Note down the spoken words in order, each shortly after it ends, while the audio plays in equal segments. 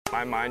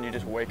my mind, you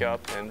just wake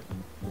up and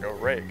go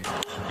rake. In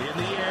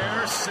the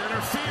air, center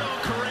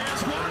field.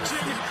 Correa's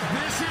watching.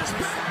 This is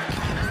back,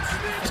 and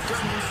it's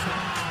gone.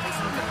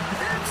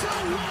 It's a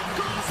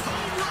walk-off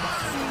home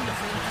run.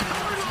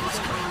 Carlos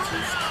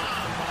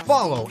Correa.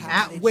 Follow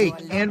at Wake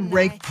and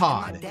Rake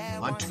Pod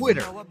on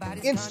Twitter,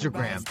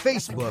 Instagram,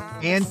 Facebook,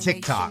 and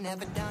TikTok.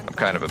 I'm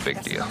kind of a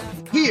big deal.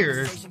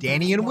 Here's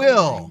Danny and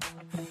Will.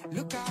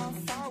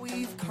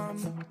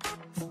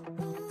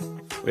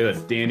 We have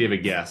a dandy of a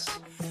guest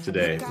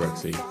today,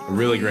 Brooksy. A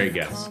really great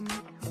guest.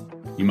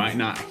 You might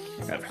not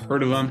have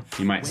heard of him.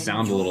 He might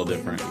sound a little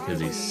different because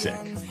he's sick.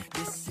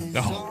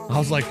 Oh, I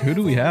was like, who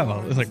do we have?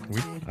 I was like,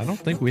 I don't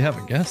think we have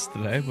a guest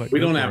today. But we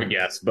don't have a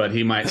guest, but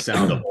he might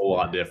sound a whole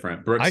lot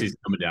different. Brooksy's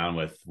coming down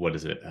with, what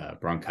is it,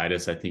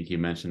 bronchitis, I think you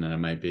mentioned that it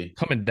might be.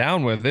 Coming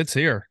down with, it's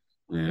here.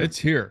 Yeah. It's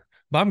here.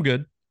 But I'm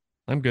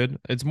good.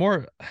 It's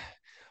more,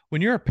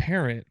 when you're a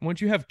parent,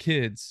 once you have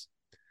kids,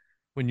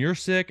 when you're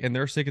sick and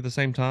they're sick at the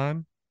same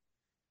time,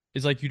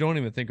 it's like you don't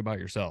even think about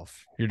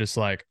yourself. You're just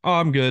like, oh,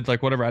 I'm good.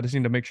 Like, whatever. I just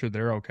need to make sure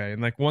they're okay. And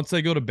like, once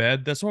they go to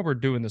bed, that's why we're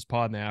doing this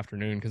pod in the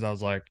afternoon. Because I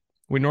was like,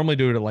 we normally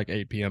do it at like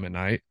 8 p.m. at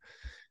night,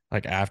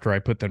 like after I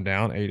put them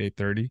down,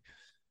 8:30.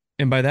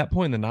 And by that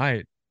point in the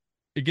night,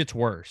 it gets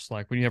worse.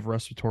 Like when you have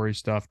respiratory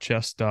stuff,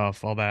 chest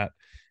stuff, all that,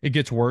 it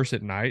gets worse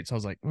at night. So I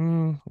was like,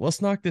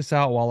 let's knock this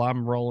out while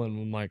I'm rolling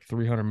with like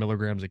 300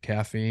 milligrams of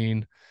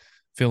caffeine,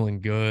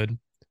 feeling good.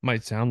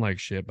 Might sound like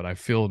shit, but I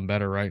feel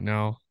better right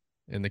now.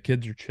 And the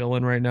kids are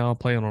chilling right now,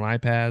 playing on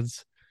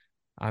iPads.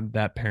 I'm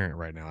that parent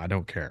right now. I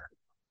don't care.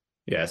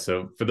 Yeah,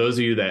 so for those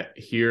of you that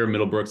hear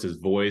Middlebrooks'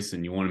 voice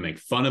and you want to make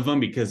fun of him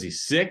because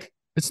he's sick,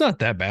 it's not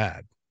that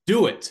bad.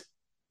 Do it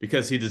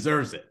because he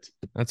deserves it.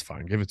 That's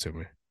fine. Give it to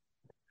me.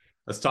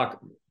 Let's talk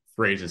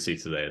free agency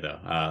today,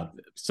 though.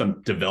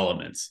 Some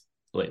developments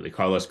lately.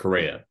 Carlos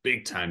Correa,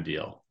 big time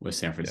deal with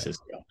San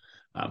Francisco.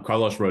 Yeah.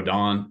 Carlos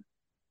Rodon,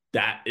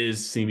 that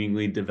is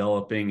seemingly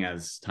developing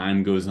as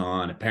time goes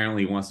on.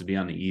 Apparently, he wants to be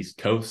on the East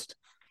Coast.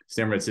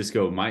 San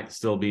Francisco might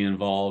still be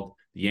involved.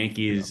 The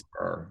Yankees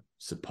are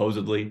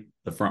supposedly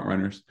the front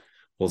runners.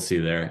 We'll see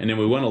there. And then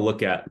we want to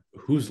look at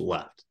who's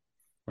left,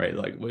 right?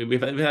 Like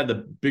we've had the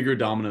bigger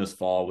dominoes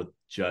fall with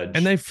Judge.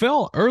 And they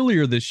fell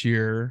earlier this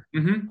year.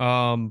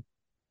 Mm-hmm.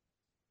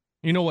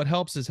 You know, what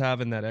helps is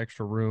having that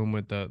extra room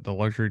with the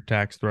luxury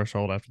tax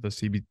threshold after the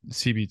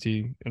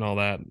CBT and all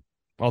that,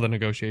 all the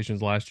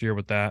negotiations last year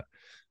with that.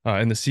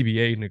 And the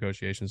CBA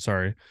negotiations,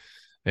 sorry.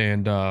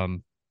 And I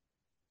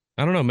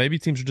don't know, maybe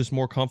teams are just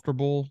more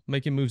comfortable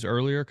making moves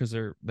earlier because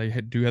they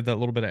do have that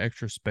little bit of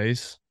extra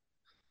space.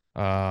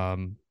 I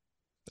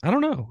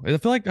don't know. I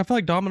feel like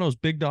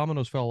big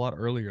dominoes fell a lot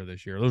earlier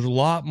this year. There's a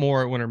lot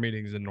more at winter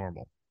meetings than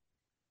normal.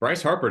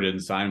 Bryce Harper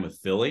didn't sign with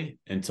Philly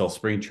until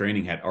spring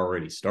training had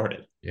already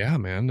started. Yeah,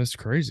 man, that's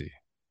crazy.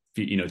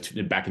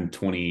 Back in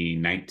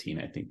 2019,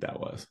 I think that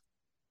was.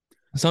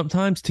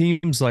 Sometimes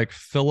teams like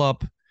fill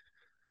up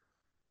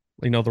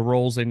the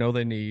roles they know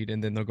they need,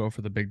 and then they'll go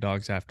for the big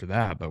dogs after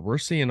that. But we're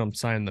seeing them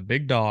sign the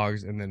big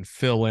dogs and then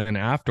fill in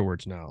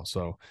afterwards now.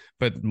 So,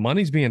 but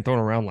money's being thrown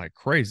around like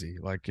crazy.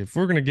 Like if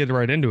we're going to get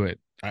right into it,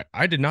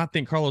 I did not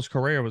think Carlos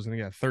Correa was going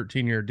to get a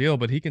 13-year deal,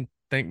 but he can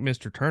thank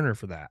Mr. Turner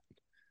for that.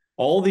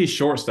 All these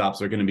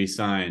shortstops are going to be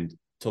signed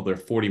till they're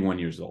 41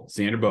 years old.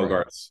 Xander Bogaerts,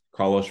 right.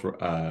 Carlos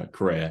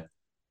Correa,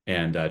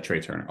 and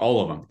Trey Turner.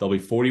 All of them. They'll be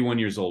 41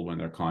 years old when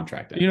their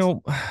contract ends.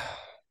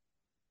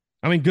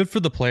 I mean, good for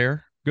the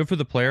player. Good for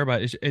the player,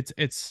 but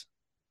it's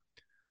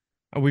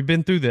we've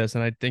been through this,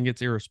 and I think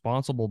it's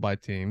irresponsible by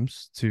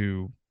teams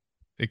to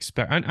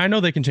expect. I know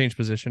they can change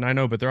position, I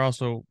know, but they're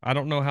also, I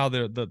don't know how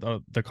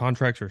the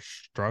contracts are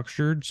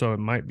structured, so it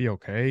might be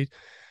okay.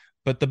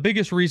 But the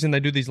biggest reason they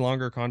do these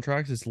longer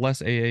contracts is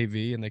less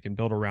AAV, and they can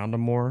build around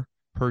them more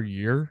per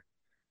year.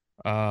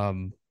 I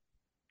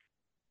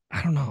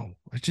don't know.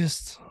 It's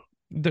just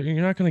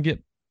you're not going to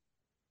get.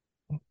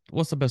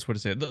 What's the best way to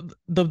say it?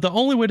 The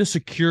only way to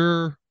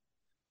secure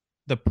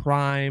the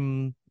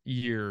prime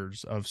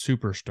years of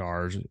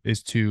superstars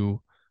is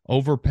to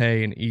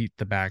overpay and eat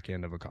the back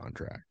end of a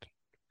contract.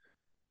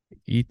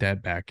 Eat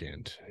that back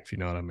end, if you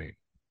know what I mean.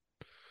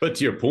 But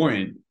to your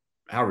point,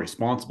 how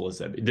responsible is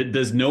that?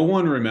 Does no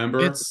one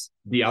remember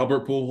the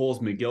Albert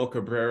Pujols, Miguel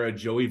Cabrera,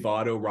 Joey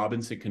Votto,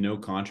 Robinson Cano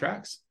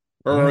contracts?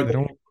 Or they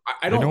don't.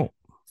 I don't.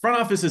 Front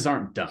offices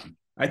aren't done.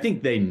 I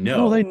think they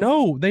know.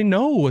 No, they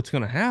know what's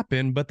going to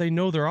happen, but they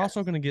know they're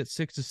also going to get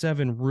 6 to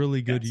 7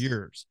 really good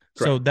years.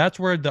 Correct. So that's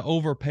where the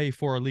overpay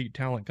for elite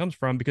talent comes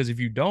from, because if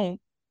you don't,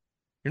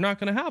 you're not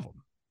going to have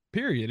them,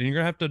 period. And you're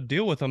going to have to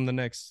deal with them the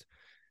next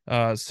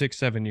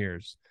 6-7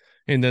 years.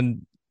 And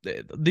then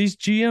these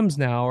GMs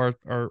now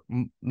are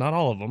not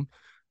all of them.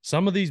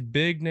 Some of these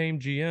big name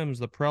GMs,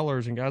 the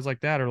Prellers and guys like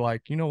that, are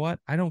like, you know what?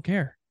 I don't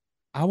care.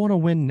 I want to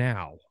win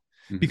now.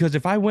 Because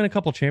if I win a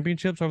couple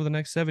championships over the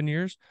next 7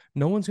 years,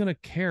 no one's going to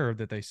care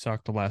that they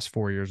sucked the last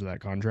 4 years of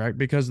that contract,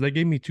 because they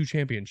gave me 2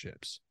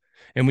 championships.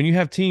 And when you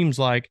have teams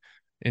like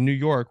in New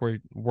York, where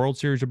World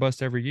Series are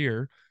bust every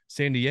year,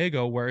 San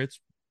Diego, where it's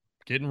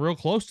getting real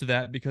close to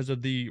that because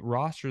of the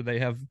roster they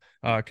have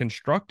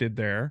constructed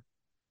there,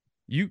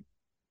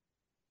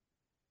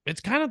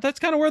 that's kind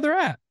of where they're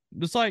at.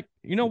 It's like,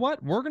 you know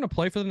what? We're going to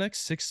play for the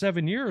next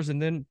 6-7 years.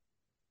 And then,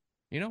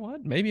 you know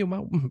what? Maybe it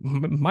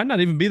might not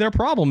even be their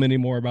problem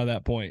anymore by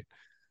that point.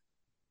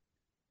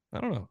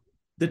 I don't know.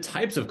 The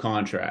types of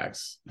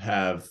contracts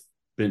have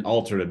been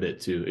altered a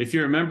bit too. If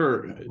you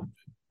remember,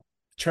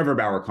 Trevor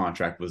Bauer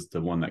contract was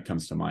the one that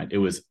comes to mind. It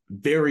was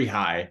very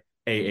high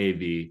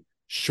AAV,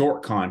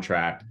 short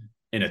contract,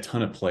 and a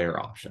ton of player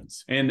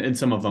options. And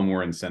some of them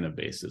were incentive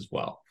based as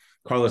well.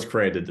 Carlos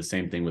Correa did the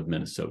same thing with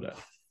Minnesota.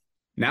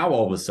 Now,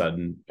 all of a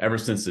sudden, ever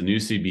since the new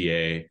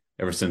CBA,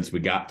 ever since we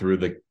got through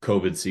the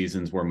COVID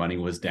seasons where money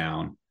was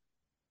down,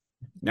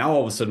 now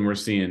all of a sudden we're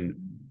seeing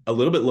a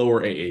little bit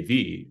lower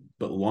AAV,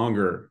 but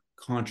longer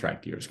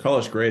contract years.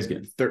 Carlos Correa is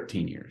getting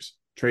 13 years.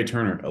 Trey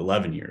Turner,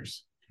 11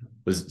 years.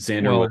 Was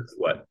Xander,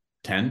 what,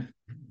 10?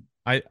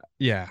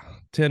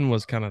 10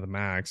 was kind of the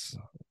max,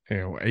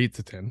 8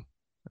 to 10,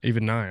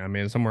 even 9. I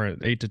mean, somewhere at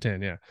 8 to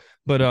 10. Yeah.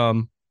 But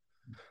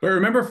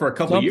remember for a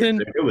couple of years,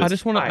 I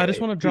just want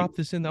to drop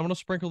this in. I want to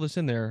sprinkle this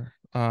in there.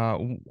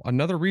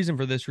 Another reason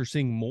for this, you're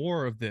seeing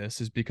more of this,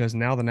 is because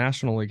now the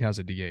National League has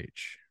a DH.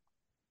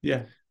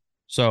 Yeah.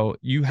 So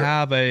you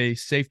have a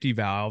safety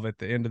valve at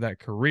the end of that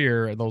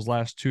career, those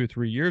last 2 or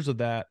 3 years of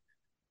that.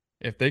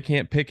 If they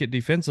can't pick it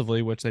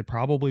defensively, which they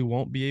probably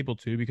won't be able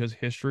to because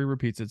history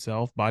repeats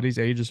itself, bodies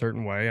age a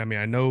certain way. I mean,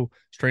 I know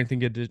strength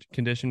and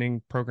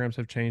conditioning programs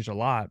have changed a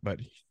lot,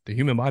 but the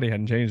human body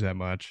hadn't changed that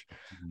much.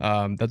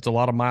 That's a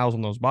lot of miles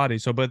on those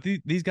bodies. So, but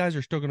these guys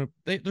are still going to,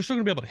 they're still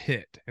going to be able to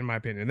hit, in my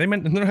opinion. They're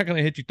not going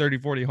to hit you 30,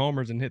 40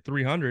 homers and hit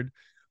 300,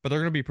 but they're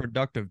going to be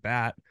productive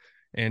bat.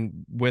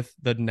 And with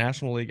the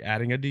National League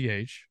adding a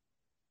DH,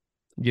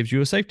 gives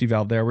you a safety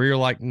valve there where you're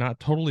like not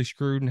totally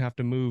screwed and have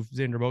to move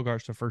Xander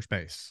Bogaerts to first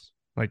base.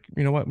 Like,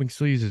 you know what? We can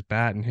still use his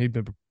bat and he'd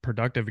be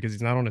productive because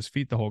he's not on his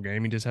feet the whole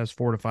game. He just has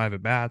 4 to 5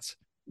 at bats,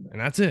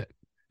 and that's it.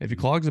 If he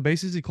clogs the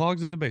bases, he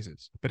clogs the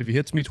bases. But if he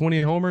hits me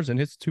 20 homers and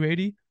hits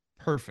 280,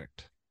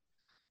 perfect.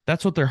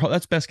 That's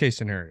best case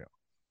scenario.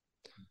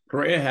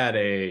 Correa had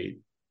a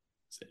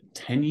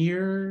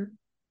 10-year,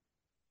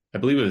 I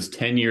believe it was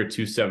 10-year,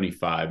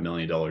 $275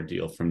 million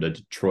deal from the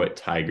Detroit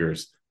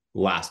Tigers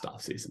last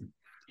offseason.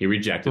 He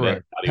rejected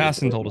it.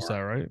 Passan told us that,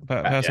 right?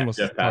 Passan was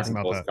talking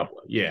about that.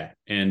 Yeah.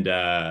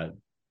 And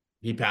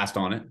he passed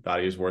on it,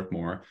 thought he was worth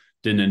more.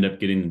 Didn't end up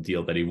getting the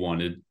deal that he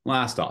wanted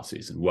last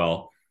offseason.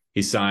 Well,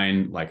 he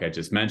signed, like I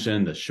just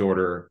mentioned, the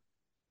shorter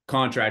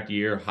contract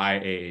year, high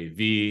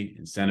AAV,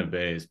 incentive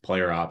base,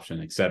 player option,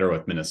 et cetera,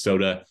 with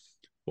Minnesota.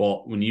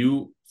 Well, when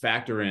you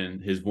factor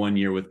in his 1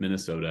 year with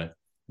Minnesota,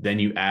 then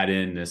you add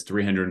in this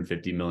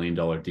 $350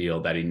 million deal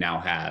that he now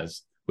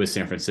has with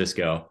San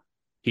Francisco.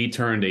 He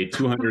turned a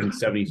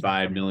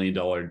 $275 million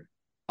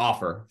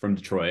offer from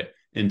Detroit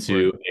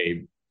into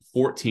a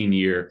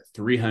 14-year,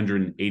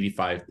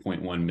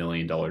 $385.1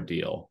 million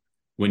deal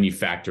when you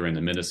factor in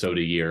the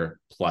Minnesota year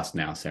plus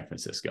now San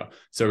Francisco.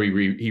 So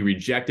he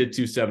rejected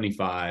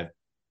 275,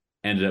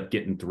 ended up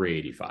getting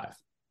 385.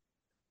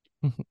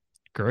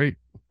 Great.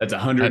 That's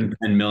 $110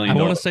 million.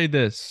 I want to say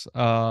this.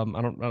 A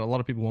lot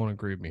of people won't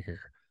agree with me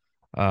here.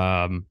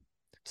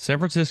 San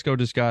Francisco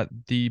just got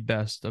the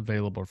best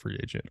available free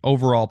agent,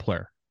 overall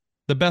player,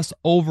 the best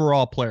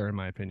overall player in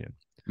my opinion.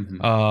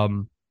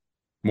 Mm-hmm.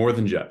 More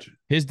than Judge.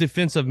 His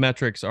defensive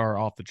metrics are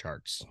off the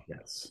charts.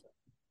 Yes.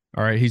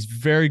 All right. He's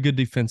very good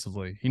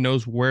defensively. He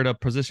knows where to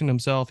position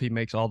himself. He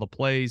makes all the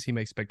plays. He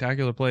makes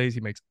spectacular plays. He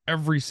makes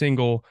every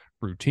single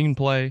routine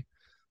play.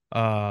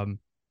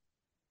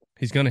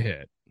 He's going to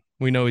hit.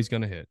 We know he's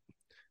going to hit.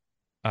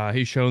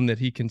 He's shown that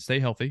he can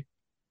stay healthy,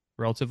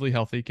 relatively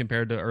healthy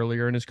compared to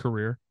earlier in his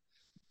career.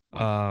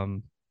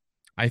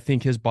 I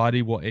think his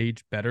body will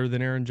age better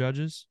than Aaron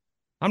Judge's.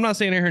 I'm not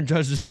saying Aaron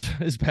Judge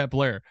is a bad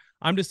player.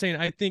 I'm just saying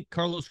I think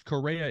Carlos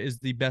Correa is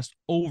the best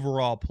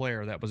overall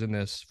player that was in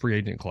this free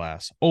agent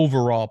class.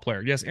 Overall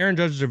player. Yes, Aaron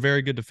Judge is a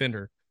very good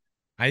defender.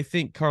 I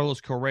think Carlos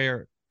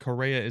Correa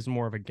is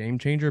more of a game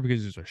changer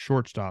because he's a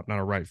shortstop, not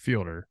a right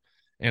fielder.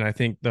 And I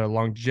think the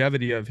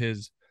longevity of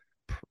his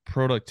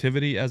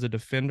productivity as a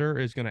defender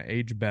is going to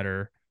age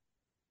better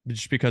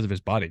just because of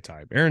his body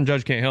type. Aaron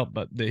Judge can't help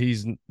but that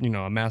he's,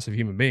 a massive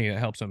human being that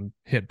helps him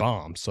hit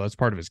bombs. So that's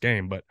part of his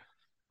game. But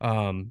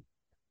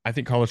I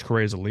think Carlos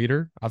Correa is a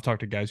leader. I've talked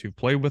to guys who've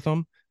played with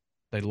him.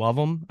 They love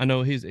him. I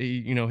know his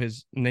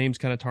name's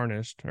kind of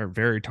tarnished or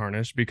very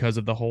tarnished because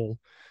of the whole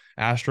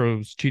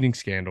Astros cheating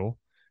scandal.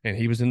 And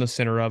he was in the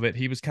center of it.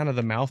 He was kind of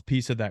the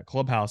mouthpiece of that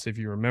clubhouse, if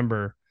you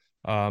remember,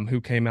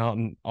 who came out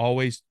and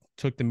always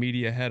took the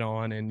media head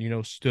on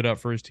and, stood up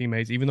for his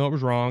teammates. Even though it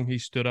was wrong, he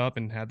stood up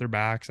and had their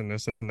backs and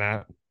this and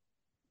that.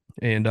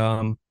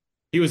 And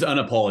he was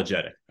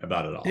unapologetic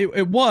about it all.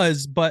 It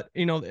was, but,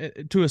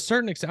 to a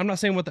certain extent,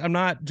 I'm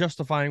not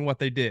justifying what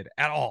they did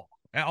at all.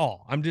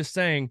 I'm just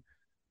saying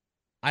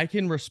I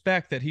can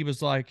respect that he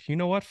was like, you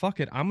know what? Fuck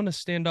it. I'm going to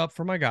stand up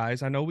for my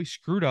guys. I know we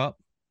screwed up,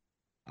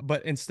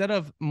 but instead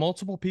of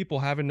multiple people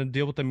having to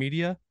deal with the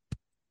media,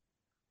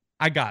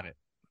 I got it.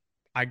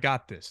 I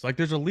got this. Like,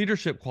 there's a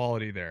leadership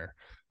quality there.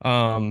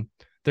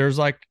 There's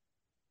like,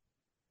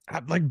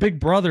 like big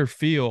brother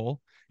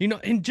feel,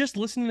 and just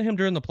listening to him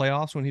during the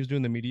playoffs when he was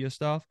doing the media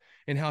stuff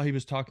and how he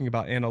was talking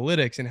about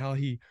analytics and how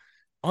he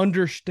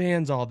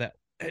understands all that.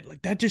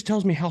 Like that just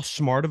tells me how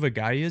smart of a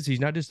guy he is. He's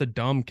not just a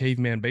dumb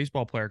caveman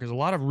baseball player, because a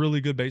lot of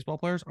really good baseball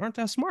players aren't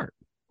that smart.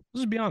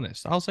 Let's just be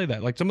honest. I'll say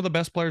that. Like some of the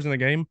best players in the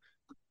game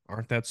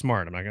aren't that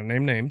smart. I'm not going to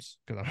name names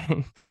because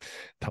I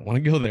don't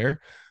want to go there.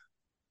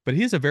 But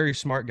he is a very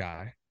smart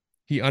guy.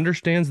 He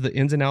understands the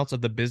ins and outs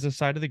of the business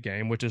side of the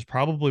game, which is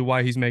probably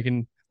why he's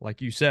making,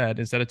 like you said,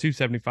 instead of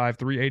 275,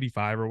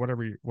 385 or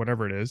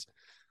whatever it is.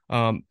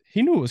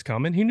 He knew it was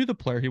coming. He knew the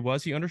player he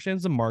was. He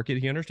understands the market.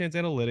 He understands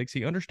analytics.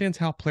 He understands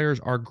how players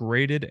are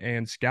graded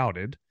and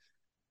scouted.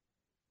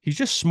 He's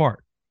just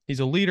smart. He's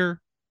a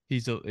leader.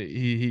 He's going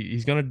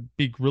to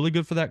be really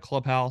good for that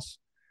clubhouse.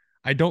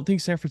 I don't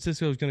think San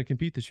Francisco is going to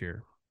compete this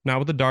year. Not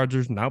with the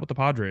Dodgers, not with the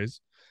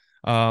Padres.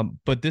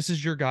 But this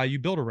is your guy you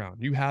build around.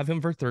 You have him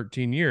for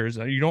 13 years.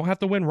 You don't have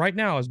to win right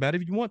now, as bad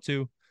if you want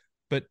to,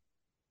 but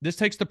this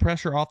takes the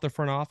pressure off the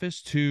front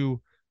office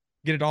to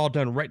get it all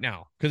done right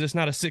now, because it's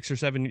not a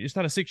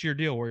 6-year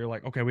deal where you're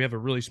like, okay, we have a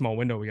really small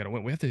window, we got to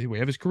win. We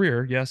have his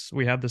career. Yes,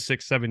 we have the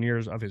 6-7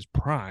 years of his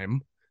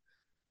prime.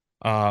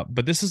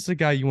 But this is the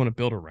guy you want to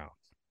build around.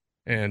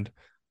 And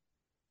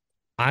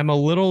I'm a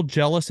little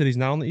jealous that he's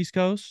not on the East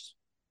Coast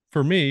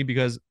for me,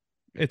 because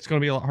it's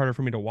going to be a lot harder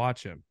for me to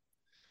watch him.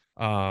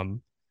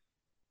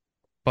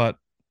 But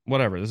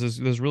whatever. This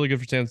is really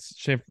good for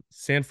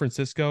San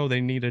Francisco.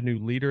 They need a new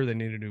leader. They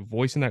need a new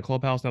voice in that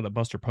clubhouse now that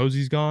Buster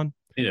Posey's gone.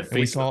 They need a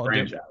face of the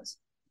franchise.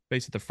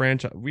 Face of the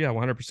franchise. Yeah,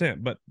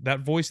 100%. But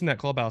that voice in that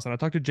clubhouse, and I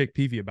talked to Jake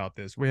Peavy about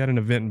this. We had an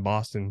event in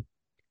Boston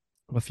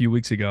a few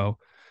weeks ago,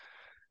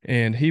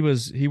 and he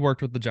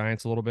worked with the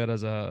Giants a little bit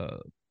as a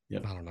I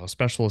don't know,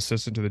 special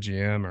assistant to the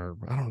GM, or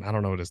I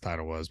don't know what his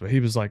title was, but he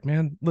was like,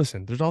 man,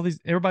 listen, there's all these,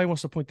 everybody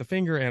wants to point the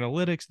finger,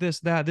 analytics,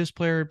 this, that, this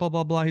player, blah,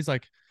 blah, blah. He's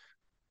like,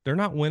 they're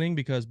not winning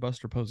because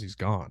Buster Posey's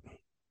gone.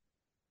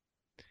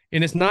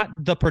 And it's not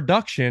the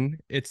production,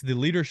 it's the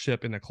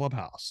leadership in the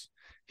clubhouse.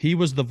 He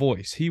was the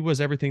voice. He was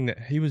everything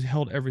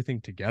held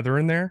everything together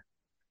in there.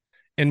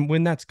 And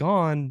when that's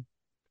gone,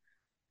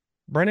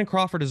 Brandon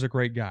Crawford is a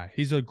great guy.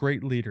 He's a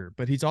great leader,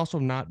 but he's also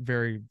not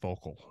very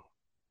vocal.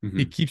 Mm-hmm.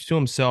 He keeps to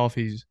himself.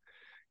 He's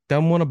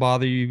doesn't want to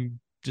bother you,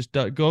 just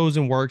goes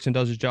and works and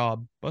does his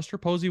job. Buster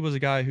Posey was a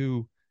guy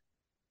who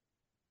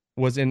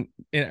was in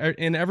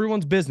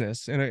everyone's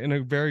business in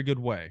a very good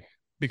way,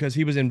 because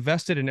he was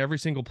invested in every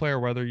single player,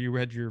 whether you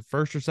had your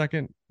first or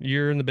second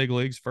year in the big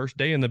leagues, first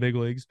day in the big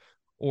leagues,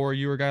 or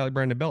you were a guy like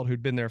Brandon Belt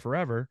who'd been there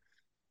forever.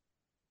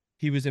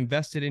 He was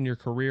invested in your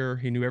career.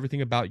 He knew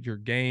everything about your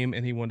game,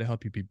 and he wanted to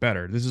help you be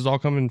better. This is all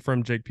coming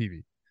from Jake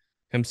Peavy.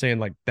 Him saying,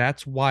 like,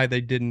 that's why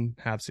they didn't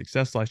have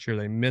success last year.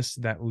 They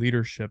missed that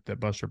leadership that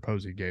Buster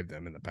Posey gave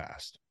them in the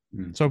past.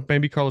 Mm. So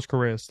maybe Carlos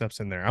Correa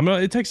steps in there.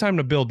 It takes time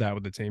to build that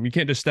with the team. You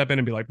can't just step in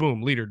and be like,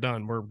 boom, leader,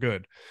 done, we're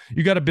good.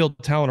 You got to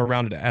build talent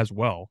around it as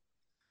well.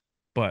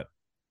 But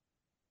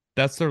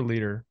that's their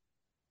leader.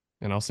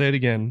 And I'll say it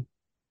again.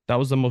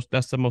 That's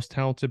the most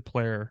talented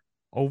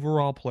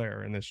overall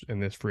player in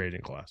this free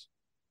agent class.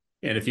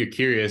 And if you're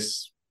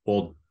curious,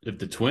 well, if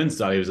the Twins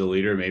thought he was a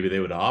leader, maybe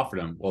they would have offered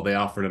him. Well, they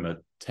offered him a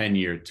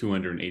 10-year,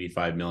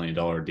 $285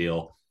 million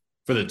deal.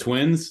 For the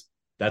Twins,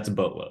 that's a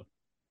boatload.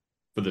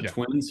 For the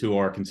Twins, who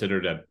are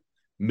considered a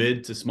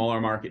mid to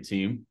smaller market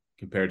team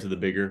compared to the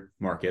bigger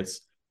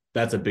markets,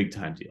 that's a big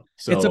time deal.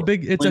 So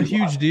it's a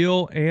huge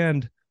deal.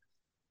 And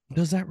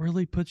does that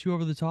really put you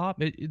over the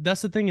top?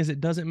 That's the thing, is it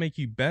doesn't make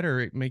you better.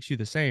 It makes you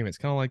the same. It's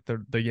kind of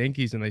like the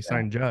Yankees and they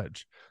signed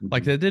Judge. Mm-hmm.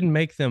 Like, that didn't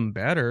make them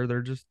better.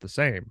 They're just the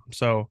same.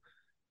 So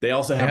they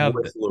also have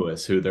Royce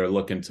Lewis, who they're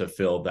looking to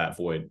fill that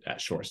void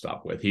at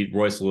shortstop with.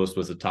 Royce Lewis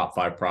was a top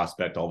 5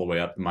 prospect all the way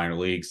up the minor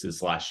leagues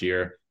this last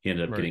year. He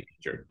ended up getting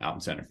injured out in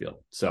center field.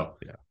 So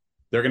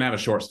they're going to have a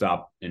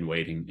shortstop in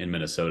waiting in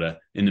Minnesota.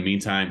 In the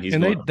meantime,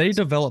 they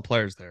develop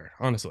players there,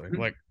 honestly. Mm-hmm.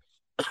 Like,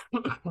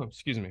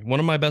 excuse me. One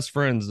of my best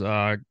friends,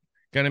 a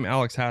guy named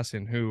Alex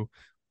Hassan, who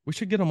we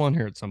should get him on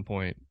here at some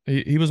point.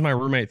 He was my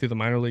roommate through the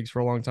minor leagues for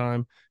a long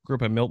time. Grew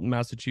up in Milton,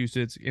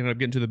 Massachusetts. Ended up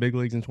getting to the big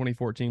leagues in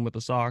 2014 with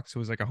the Sox. He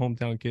was like a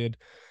hometown kid.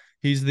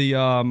 He's the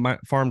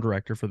farm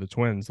director for the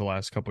Twins the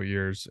last couple of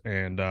years,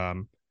 and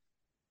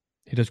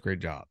he does a great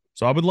job.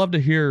 So I would love to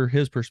hear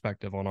his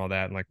perspective on all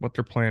that and like what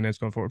their plan is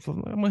going forward.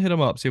 I'm gonna hit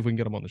him up, see if we can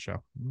get him on the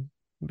show.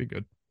 It'd be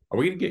good. Are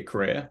we gonna get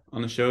Correa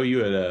on the show?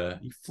 You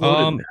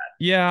floated that.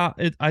 Yeah.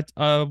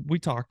 We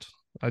talked.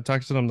 I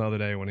texted him the other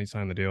day when he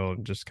signed the deal,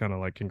 and just kind of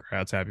like,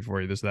 congrats, happy for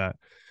you, this, that.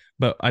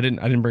 But I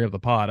didn't bring up the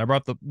pod.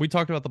 We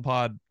talked about the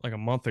pod like a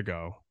month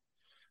ago.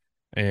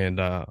 And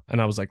I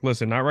was like,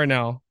 listen, not right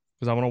now,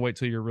 because I want to wait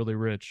till you're really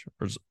rich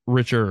or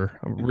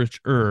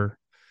richer.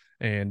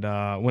 And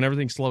when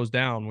everything slows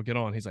down, we'll get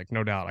on. He's like,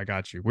 no doubt, I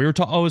got you. We were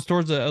talking, it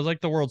was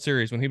like the World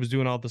Series when he was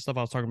doing all the stuff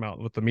I was talking about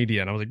with the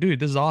media. And I was like, dude,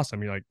 this is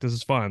awesome. You're like, this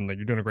is fun. Like,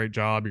 you're doing a great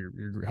job.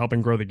 You're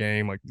helping grow the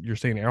game. Like, you're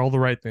saying all the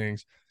right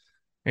things.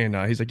 And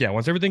he's like, yeah,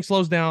 once everything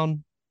slows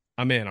down,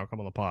 I'm in. I'll come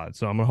on the pod.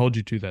 So I'm going to hold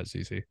you to that,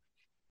 CC.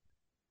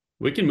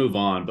 We can move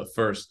on. But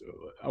first,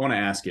 I want to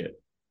ask it.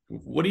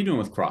 What are you doing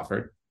with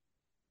Crawford?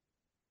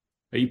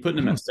 Are you putting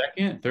him at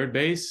second, third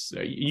base?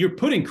 You're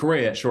putting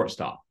Correa at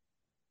shortstop.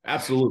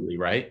 Absolutely,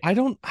 right? I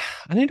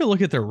need to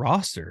look at their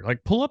roster.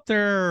 Like, pull up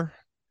their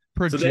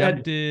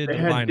projected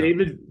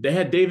lineup. They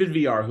had David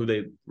VR, who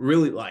they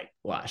really liked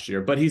last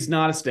year, but he's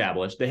not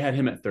established. They had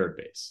him at third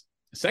base.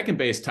 Second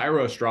base,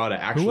 Tyro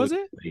Estrada actually. Who was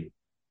it?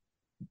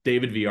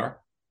 David VR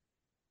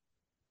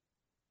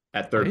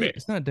at third base.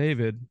 It's not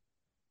David.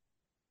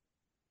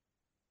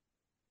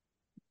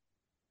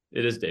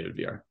 It is David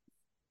VR.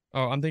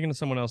 Oh, I'm thinking of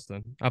someone else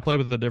then. I played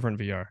with a different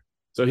VR.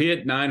 So he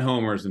had 9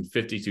 homers in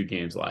 52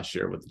 games last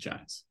year with the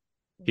Giants.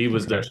 He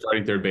was their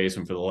starting third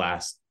baseman for the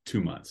last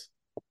 2 months.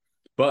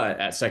 But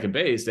at second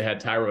base, they had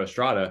Tyro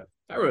Estrada.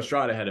 Tyro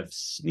Estrada had a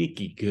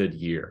sneaky good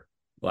year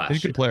last year.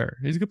 He's a good player.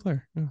 He's a good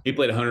player. Yeah. He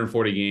played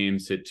 140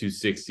 games, hit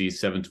 260,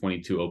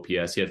 722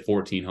 OPS. He had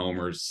 14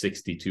 homers,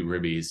 62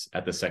 ribbies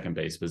at the second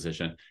base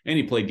position. And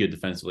he played good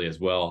defensively as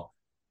well.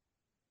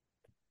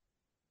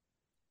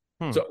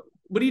 So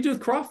what do you do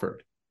with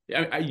Crawford?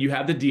 You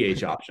have the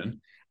DH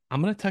option.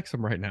 I'm going to text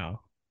him right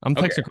now. I'm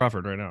texting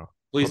Crawford right now.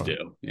 Please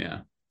do. Yeah.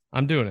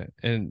 I'm doing it.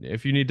 And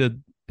if you need to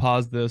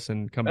pause this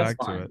and come back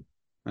to it.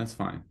 That's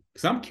fine.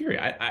 Because I'm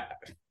curious.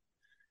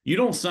 You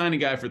don't sign a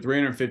guy for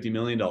 $350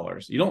 million.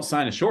 You don't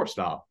sign a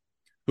shortstop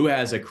who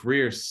has a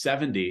career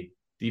 70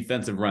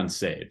 defensive runs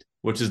saved,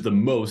 which is the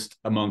most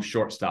among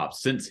shortstops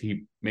since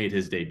he made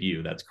his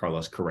debut. That's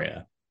Carlos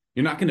Correa.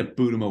 You're not going to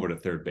boot him over to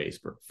third base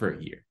for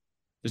a year.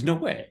 There's no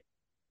way.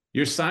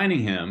 You're signing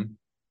him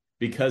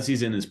because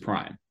he's in his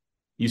prime.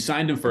 You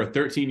signed him for a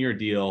 13-year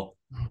deal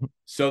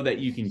so that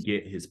you can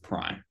get his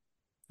prime.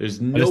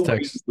 There's no way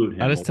to boot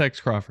him. I just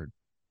text Crawford.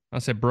 I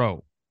said,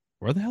 bro,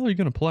 where the hell are you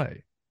going to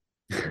play?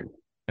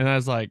 And I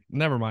was like,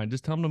 never mind.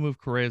 Just tell him to move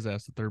Correa's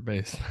ass to third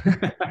base.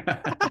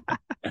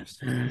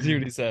 See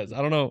what he says.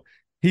 I don't know.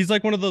 He's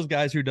like one of those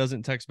guys who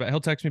doesn't text back. He'll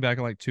text me back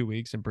in like 2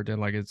 weeks and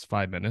pretend like it's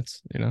 5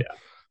 minutes, you know? Yeah.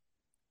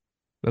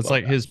 That's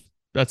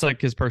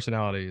like his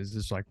personality is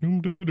just like,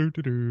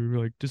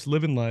 like just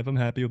living life. I'm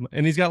happy with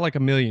and he's got like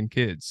 1 million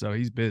kids, so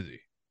he's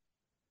busy.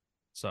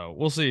 So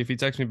we'll see if he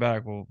texts me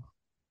back. We'll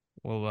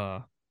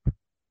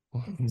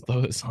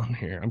throw this on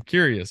here. I'm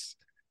curious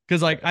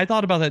because like I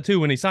thought about that too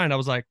when he signed. I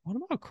was like, what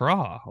about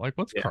Craw? Like,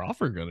 what's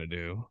Crawford gonna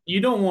do? You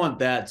don't want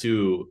that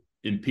to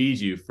impede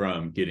you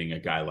from getting a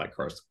guy like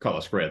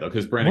Carlos Correa though,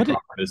 because Brandon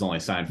Crawford is only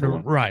signed for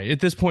one. Right at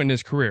this point in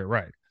his career,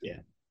 right? Yeah.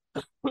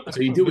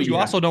 So you do. But you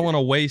also don't want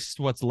to waste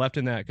what's left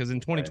in that because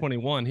in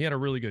 2021 he had a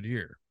really good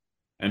year.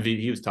 MVP,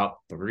 he was top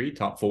 3,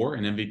 top 4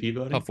 in MVP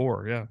voting. Top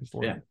 4, yeah, he's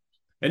 4. Yeah,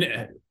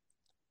 and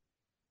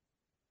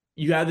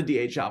you have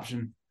the DH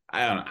option.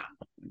 I don't know.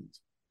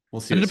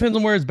 We'll see. It depends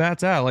on where his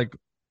bat's at. Like,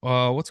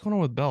 what's going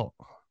on with Belt?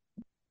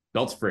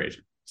 Belt's free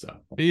agent, so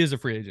he is a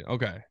free agent.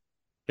 Okay.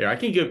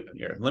 Let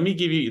me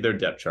give you their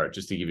depth chart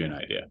just to give you an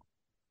idea.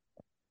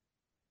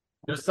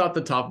 Just off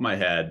the top of my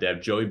head, they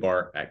have Joey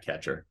Bart at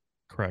catcher.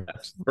 Correct.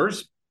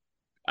 First,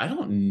 I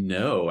don't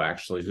know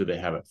actually who they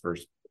have at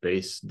first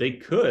base. They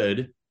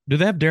could. Do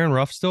they have Darren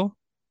Ruff still?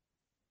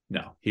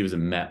 No, he was a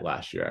Met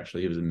last year.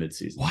 Actually, he was a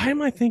midseason.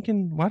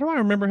 Why do I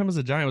remember him as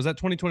a Giant? Was that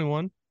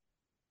 2021?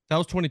 That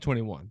was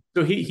 2021.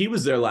 So he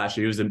was there last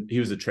year. He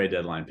was a trade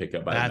deadline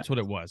pickup. That's what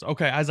it was.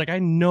 Okay, I was like, I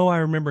know I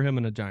remember him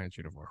in a Giants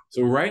uniform.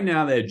 So right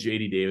now they have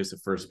JD Davis at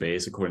first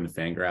base, according to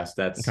Fangraphs.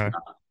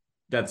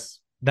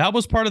 That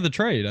was part of the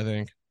trade, I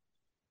think.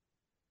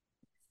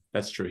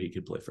 That's true. He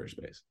could play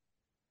first base,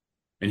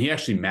 and he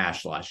actually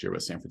mashed last year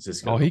with San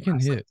Francisco. Oh, he can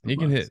hit. He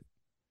can hit.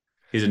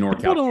 He's a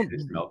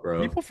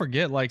NorCal. People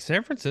forget, like,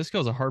 San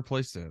Francisco is a hard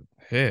place to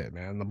hit,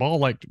 man. The ball,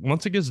 like,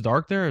 once it gets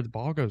dark there, the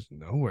ball goes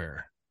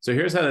nowhere. So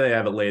here's how they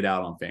have it laid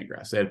out on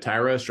Fangraphs. They have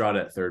Tyro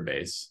Estrada at third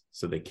base,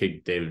 so they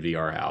kicked David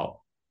VR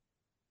out.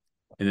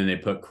 And then they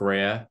put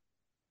Correa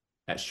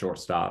at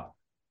shortstop.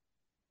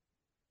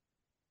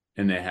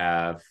 And they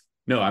have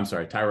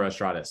Tyro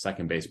Estrada at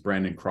second base,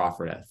 Brandon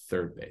Crawford at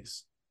third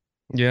base.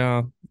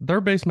 Yeah,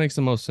 third base makes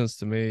the most sense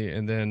to me.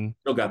 And then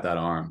still got that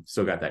arm,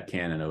 still got that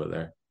cannon over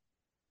there.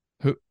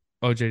 Who?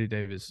 Oh, JD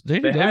Davis.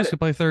 JD Davis could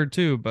play third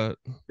too, but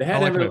they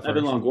had Evan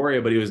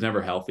Longoria, but he was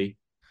never healthy.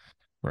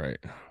 Right.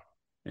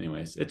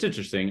 Anyways, it's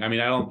interesting. I mean,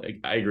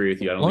 I agree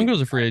with you.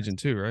 Longo's a free agent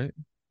too, right?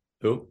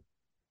 Who?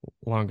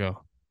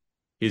 Longo.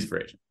 He's a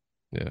free agent.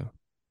 Yeah.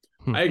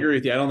 I agree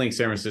with you. I don't think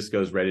San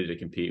Francisco is ready to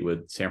compete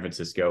with San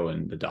Francisco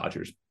and the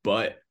Dodgers.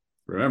 But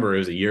remember, it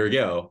was a year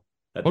ago.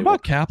 What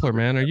about Kapler,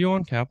 man? Are you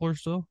on Kapler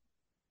still?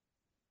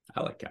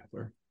 I like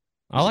Kapler.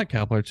 I like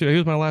Kapler too. He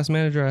was my last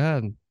manager I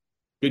had.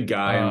 Good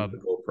guy,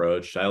 cool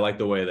approach. I like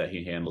the way that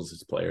he handles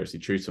his players. He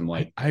treats them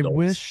like I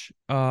wish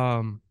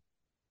I'm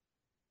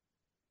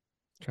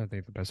trying to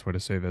think of the best way to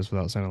say this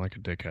without sounding like a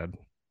dickhead.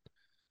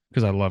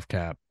 Because I love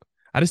Cap.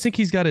 I just think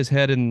he's got his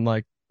head in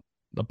like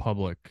the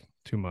public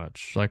too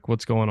much. Like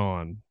what's going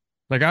on.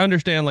 Like I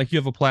understand like you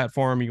have a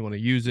platform, you want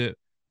to use it,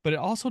 but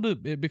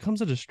it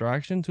becomes a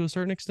distraction to a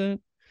certain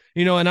extent.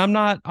 You know, and I'm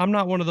not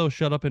one of those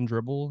shut up and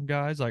dribble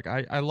guys. Like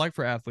I like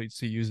for athletes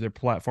to use their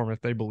platform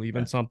if they believe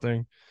in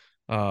something.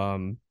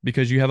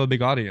 Because you have a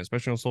big audience,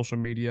 especially on social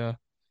media.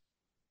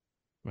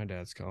 My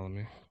dad's calling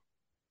me.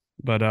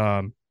 But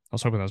I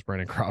was hoping that was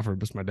Brandon Crawford,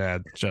 but it's my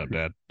dad. Shut up,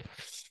 Dad.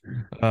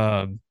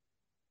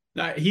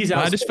 He's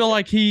I just feel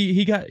like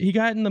he got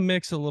in the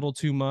mix a little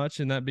too much,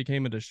 and that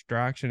became a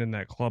distraction in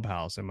that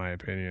clubhouse, in my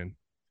opinion.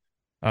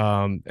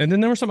 And then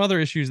there were some other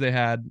issues they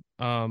had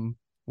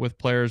with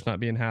players not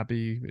being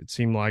happy, it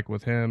seemed like,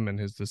 with him and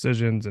his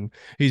decisions. And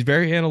he's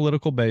very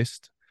analytical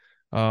based.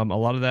 A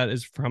lot of that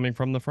is coming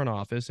from the front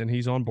office, and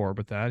he's on board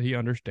with that. He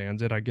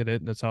understands it. I get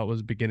it. That's how it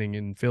was beginning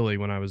in Philly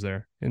when I was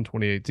there in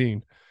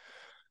 2018.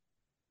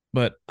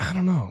 But I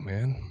don't know,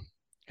 man.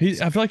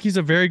 I feel like he's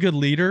a very good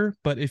leader,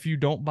 but if you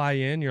don't buy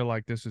in, you're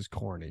like, this is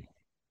corny.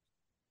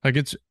 Like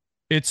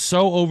it's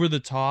so over the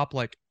top,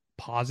 like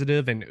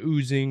positive and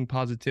oozing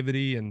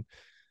positivity, and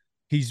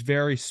he's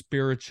very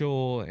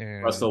spiritual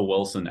and Russell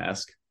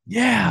Wilson-esque.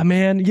 Yeah,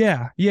 man.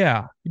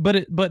 Yeah.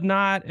 But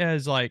not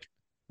as like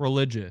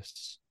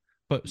religious,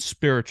 but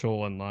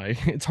spiritual, and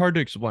like it's hard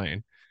to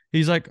explain.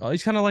 He's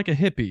kind of like a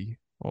hippie.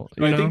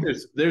 I think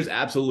there's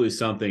absolutely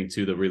something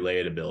to the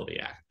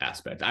relatability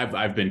aspect.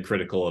 I've been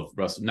critical of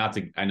Russell.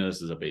 I know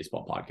this is a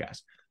baseball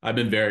podcast. I've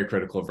been very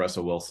critical of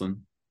Russell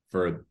Wilson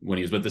for when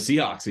he was with the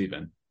Seahawks,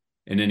 even,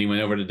 and then he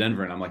went over to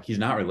Denver, and I'm like, he's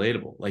not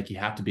relatable. Like, you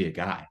have to be a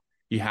guy.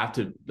 You have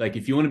to, like,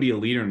 if you want to be a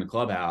leader in the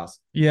clubhouse.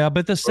 Yeah,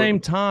 but at the same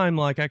time,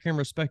 like, I can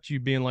respect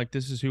you being like,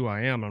 this is who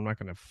I am. I'm not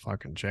going to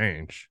fucking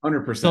change.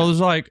 100%. So there's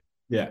like,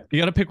 yeah,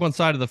 you got to pick one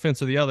side of the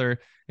fence or the other,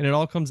 and it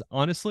all comes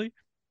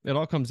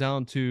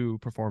down to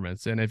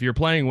performance. And if you're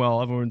playing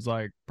well, everyone's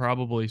like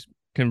probably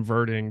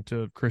converting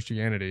to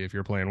Christianity if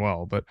you're playing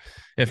well. But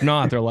if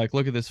not, they're like,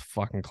 look at this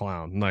fucking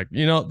clown. Like,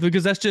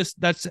 because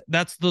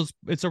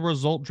it's a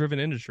result driven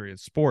industry.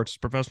 It's sports,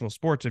 professional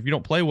sports. If you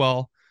don't play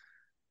well,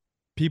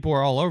 people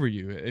are all over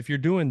you. If you're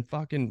doing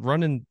fucking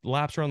running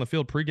laps around the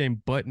field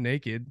pregame butt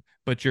naked,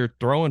 but you're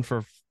throwing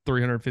for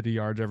 350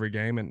 yards every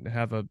game and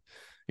have a,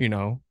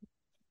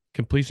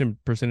 completion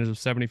percentage of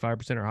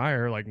 75% or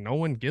higher, like, no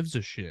one gives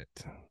a shit.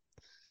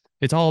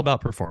 It's all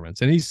about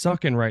performance, and he's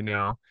sucking right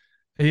now.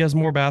 He has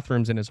more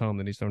bathrooms in his home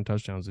than he's thrown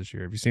touchdowns this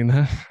year. Have you seen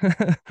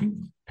that?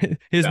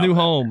 His new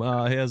home,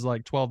 he has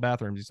like 12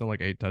 bathrooms. He's thrown like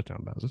 8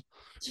 touchdown passes.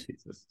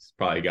 Jesus, he's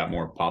probably got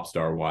more pop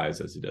star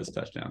wise as he does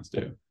touchdowns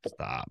too.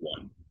 Stop.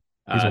 One.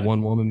 He's a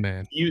one woman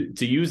man.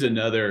 To use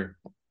another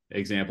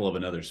example of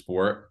another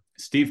sport,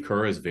 Steve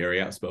Kerr is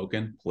very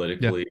outspoken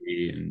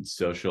politically and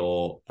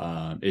social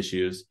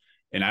issues.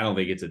 And I don't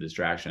think it's a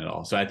distraction at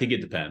all. So I think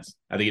it depends.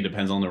 I think it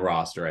depends on the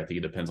roster. I think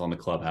it depends on the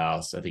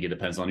clubhouse. I think it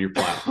depends on your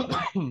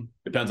platform.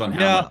 Depends on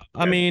how much.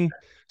 I mean,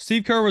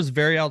 Steve Kerr was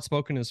very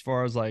outspoken as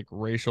far as like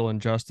racial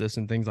injustice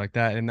and things like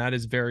that. And that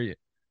is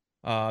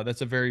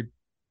that's a very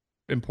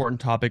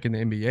important topic in the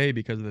NBA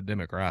because of the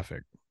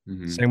demographic.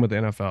 Mm-hmm. Same with the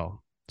NFL.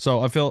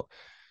 So I feel,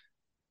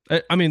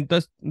 I mean,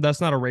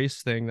 that's not a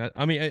race thing.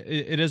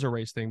 It is a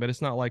race thing, but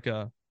it's not like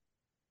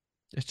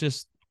it's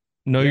just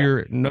know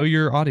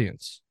your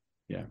audience.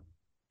 Yeah.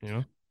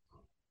 Yeah.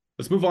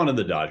 Let's move on to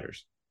the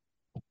Dodgers.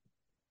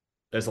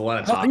 There's a lot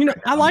of talk.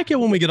 I like it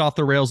when we get off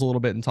the rails a little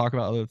bit and talk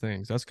about other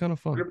things. That's kind of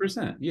fun.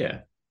 100%. Yeah.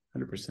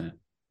 100%.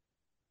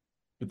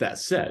 With that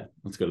said,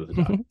 let's go to the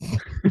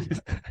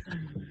Dodgers.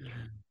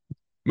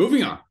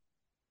 Moving on.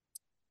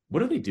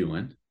 What are they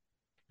doing?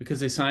 Because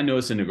they signed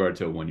Noah Syndergaard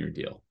to a 1-year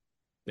deal.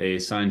 They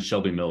signed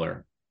Shelby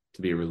Miller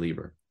to be a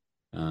reliever.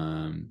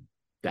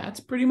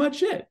 That's pretty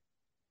much it.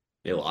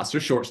 They lost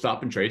their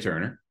shortstop in Trey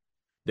Turner.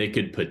 They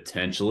could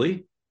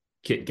potentially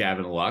kick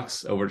Gavin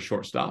Lux over to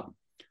shortstop.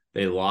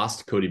 They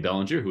lost Cody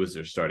Bellinger, who was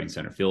their starting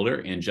center fielder,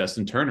 and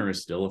Justin Turner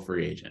is still a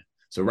free agent.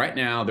 So right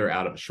now they're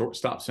out of a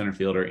shortstop, center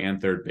fielder,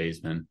 and third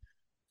baseman.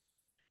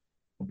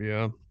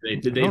 Yeah.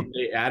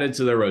 They added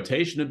to their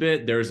rotation a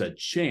bit. There's a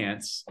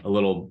chance, a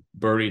little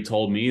birdie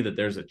told me that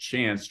there's a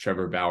chance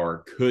Trevor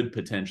Bauer could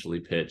potentially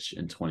pitch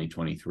in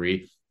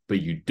 2023,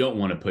 but you don't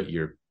want to put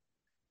your...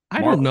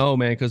 I don't know,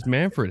 man, because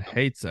Manfred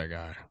hates that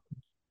guy.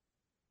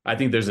 I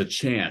think there's a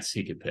chance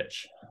he could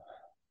pitch.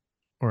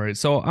 All right.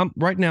 So I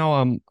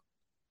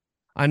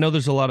know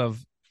there's a lot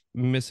of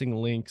missing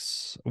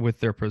links with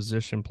their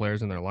position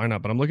players in their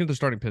lineup, but I'm looking at the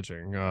starting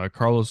pitching.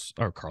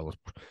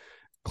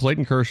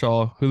 Clayton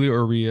Kershaw, Julio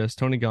Urias,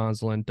 Tony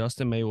Gonsolin,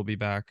 Dustin May will be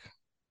back.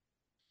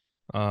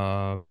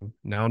 Now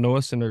Noah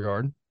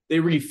Syndergaard. They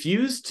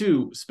refuse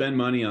to spend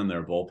money on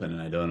their bullpen,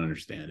 and I don't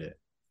understand it.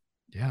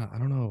 Yeah, I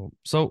don't know.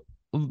 So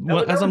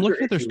as I'm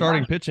looking at their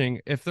starting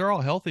pitching, if they're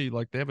all healthy,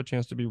 like, they have a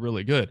chance to be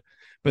really good.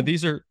 But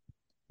these are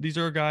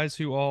guys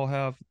who all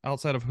have,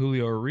 outside of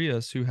Julio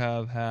Urias, who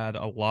have had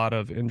a lot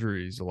of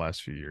injuries the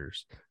last few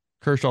years.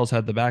 Kershaw's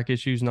had the back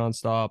issues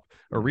nonstop.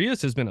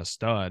 Urias has been a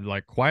stud,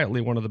 like,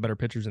 quietly one of the better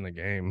pitchers in the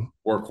game.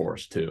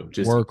 Workhorse too.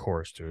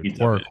 Workhorse, dude.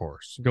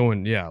 Workhorse.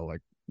 Going,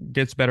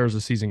 gets better as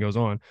the season goes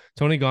on.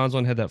 Tony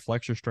Gonsolin had that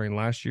flexor strain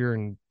last year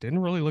and didn't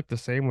really look the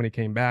same when he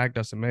came back.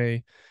 Dustin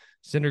May,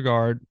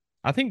 Syndergaard.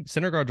 I think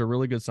Syndergaard's a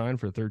really good sign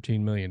for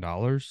 $13 million.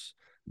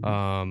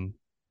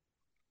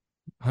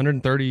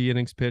 130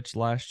 innings pitched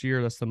last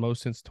year. That's the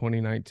most since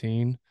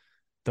 2019.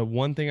 The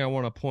one thing I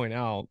want to point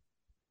out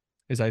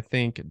is I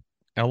think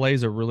LA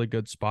is a really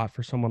good spot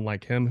for someone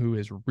like him who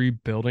is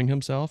rebuilding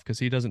himself because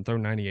he doesn't throw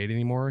 98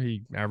 anymore.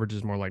 He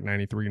averages more like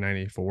 93,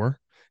 94,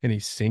 and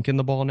he's sinking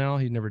the ball now.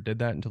 He never did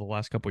that until the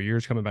last couple of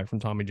years coming back from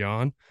Tommy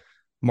John.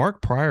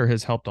 Mark Pryor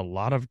has helped a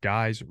lot of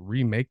guys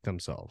remake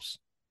themselves.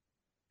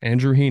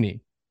 Andrew Heaney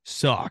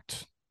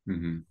sucked.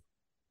 Mm-hmm.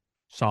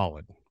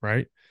 Solid,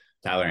 right?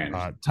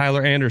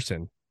 Tyler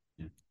Anderson.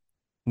 Yeah.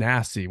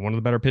 Nasty, one of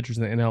the better pitchers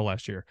in the NL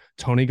last year.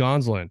 Tony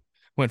Gonsolin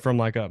went from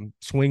like a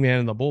swingman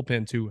in the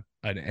bullpen to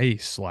an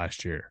ace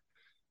last year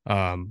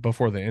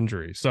before the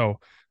injury. So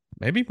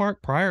maybe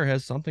Mark Pryor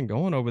has something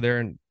going over there,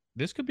 and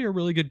this could be a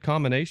really good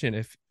combination.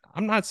 If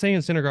I'm not saying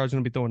Syndergaard's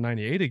going to be throwing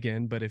 98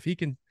 again, but if he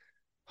can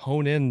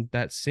hone in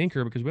that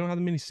sinker, because we don't have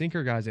that many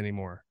sinker guys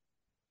anymore,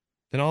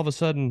 then all of a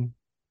sudden,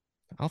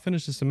 I'll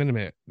finish this in a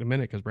minute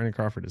because Brandon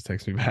Crawford just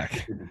texted me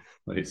back.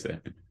 What did he say?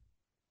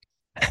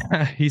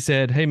 He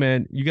said, "Hey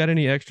man, you got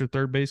any extra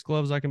third base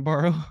gloves I can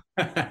borrow?"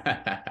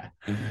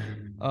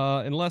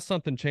 Unless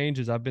something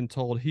changes, I've been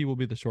told he will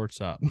be the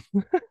shortstop.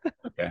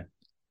 Okay.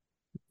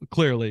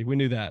 Clearly, we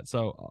knew that.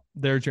 So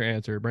there's your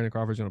answer. Brandon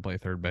Crawford's going to play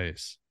third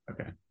base.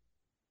 Okay.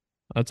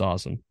 That's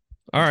awesome.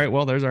 All right.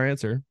 Well, there's our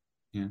answer.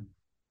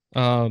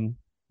 Yeah.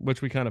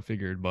 Which we kind of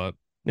figured, but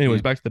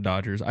anyways, back to the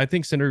Dodgers. I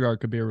think Syndergaard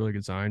could be a really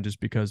good sign just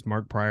because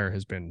Mark Pryor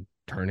has been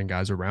turning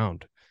guys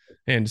around.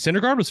 And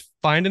Syndergaard was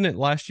finding it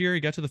last year. He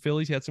got to the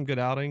Phillies. He had some good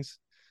outings.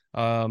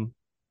 And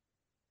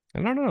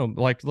I don't know.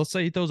 Like, let's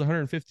say he throws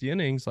 150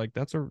 innings. Like,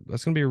 that's going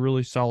to be a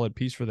really solid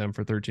piece for them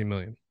for $13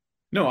 million.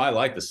 No, I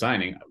like the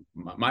signing.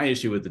 My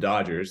issue with the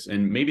Dodgers,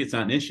 and maybe it's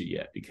not an issue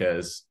yet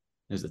because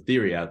there's a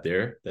theory out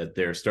there that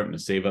they're starting to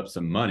save up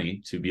some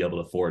money to be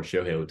able to afford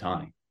Shohei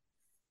Ohtani.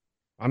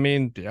 I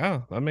mean,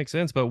 yeah, that makes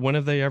sense. But when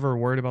have they ever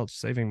worried about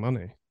saving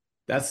money?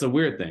 That's the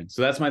weird thing.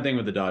 So that's my thing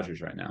with the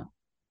Dodgers right now.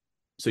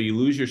 So you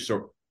lose your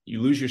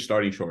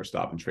starting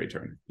shortstop in Trey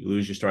Turner. You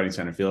lose your starting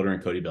center fielder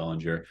in Cody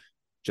Bellinger.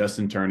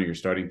 Justin Turner, your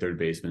starting third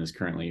baseman, is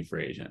currently a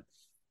free agent.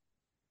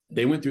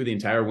 They went through the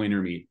entire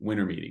winter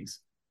meetings.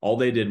 All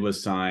they did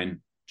was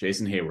sign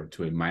Jason Hayward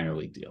to a minor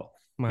league deal.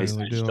 They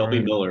signed Shelby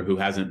Miller, who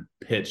hasn't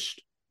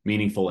pitched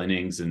meaningful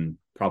innings in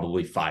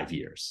probably 5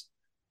 years.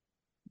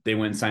 They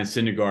went and signed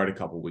Syndergaard a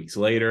couple weeks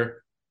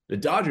later. The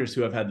Dodgers,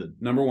 who have had the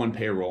number one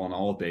payroll in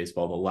all of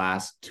baseball the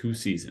last 2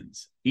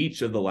 seasons,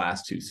 each of the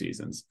last 2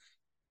 seasons,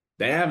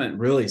 they haven't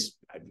really,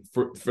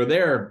 for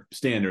their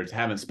standards,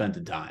 haven't spent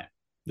a dime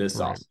this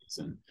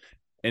offseason.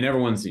 And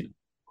everyone's,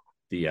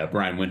 the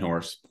Brian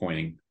Windhorst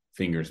pointing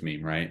fingers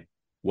meme, right?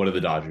 What are the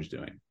Dodgers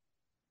doing?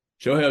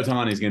 Shohei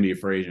Ohtani is going to be a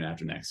free agent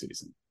after next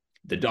season.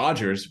 The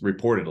Dodgers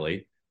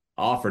reportedly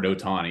offered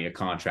Ohtani a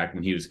contract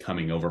when he was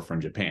coming over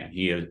from Japan.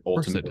 He had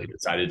ultimately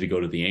decided to go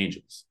to the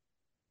Angels.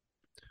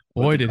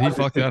 Boy, did he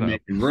fuck that up.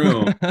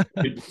 Room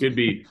could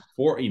be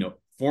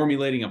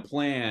formulating a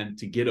plan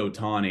to get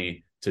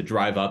Ohtani to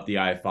drive up the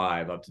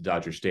I-5 up to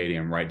Dodger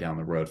Stadium right down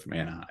the road from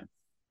Anaheim.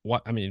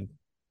 What? I mean,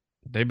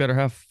 they better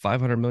have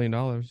 $500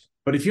 million.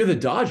 But if you're the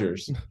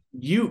Dodgers,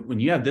 when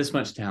you have this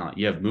much talent,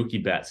 you have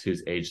Mookie Betts,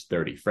 who's age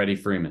 30, Freddie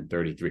Freeman,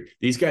 33.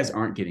 These guys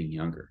aren't getting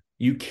younger.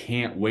 You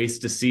can't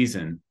waste a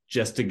season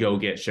just to go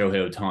get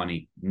Shohei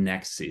Ohtani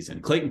next season.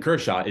 Clayton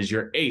Kershaw is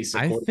your ace.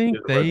 I think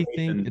they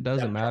think it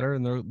doesn't matter,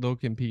 and they'll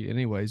compete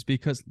anyways.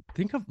 Because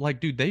think of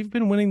dude, they've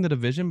been winning the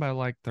division by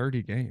like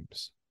 30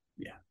 games.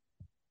 Yeah.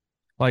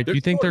 Like, do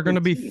you think they're going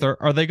to be?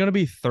 Are they going to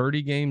be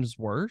 30 games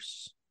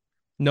worse?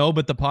 No,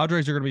 but the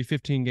Padres are going to be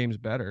 15 games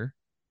better.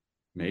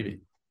 Maybe.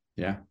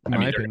 Yeah. In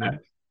my opinion.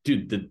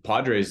 Dude, the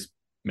Padres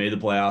made the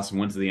playoffs and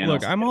went to the NL.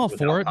 Look, I'm all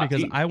for it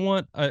because I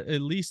want at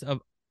least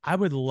I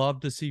would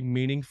love to see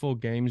meaningful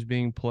games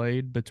being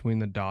played between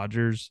the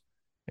Dodgers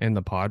and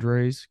the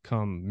Padres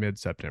come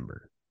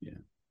mid-September. Yeah.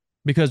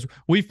 Because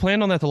we've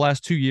planned on that the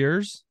last 2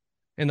 years,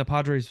 and the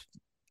Padres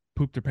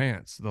pooped their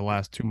pants the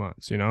last 2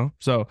 months,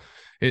 So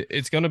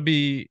it's going to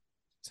be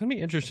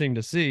interesting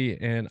to see,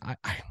 and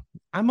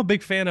I'm a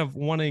big fan of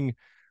wanting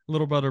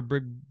little brother,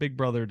 big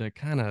brother to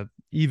kind of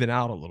even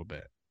out a little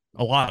bit.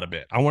 A lot of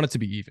it. I want it to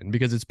be even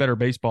because it's better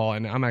baseball,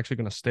 and I'm actually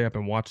going to stay up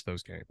and watch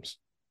those games.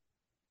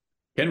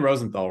 Ken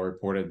Rosenthal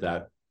reported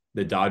that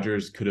the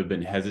Dodgers could have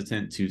been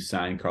hesitant to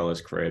sign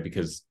Carlos Correa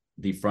because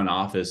the front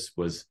office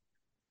was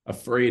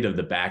afraid of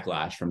the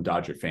backlash from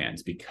Dodger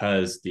fans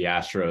because the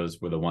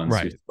Astros were the ones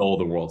who stole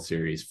the World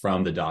Series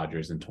from the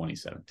Dodgers in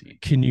 2017.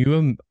 Can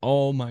you?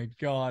 Oh my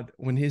God!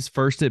 When his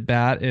first at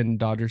bat in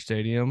Dodger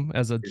Stadium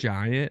as a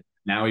Giant.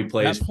 Now he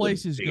plays. That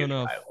place is going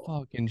to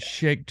fucking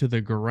shake to the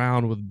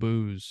ground with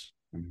boos.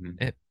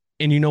 Mm-hmm.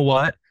 And you know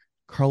what?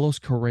 Carlos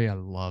Correa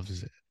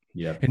loves it.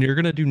 Yeah. And you're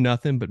going to do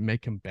nothing but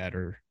make him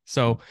better.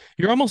 So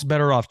you're almost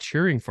better off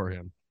cheering for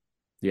him.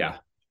 Yeah.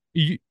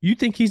 You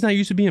think he's not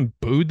used to being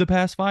booed the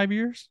past 5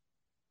 years?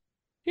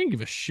 He didn't give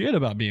a shit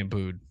about being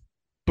booed.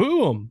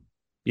 Boo him.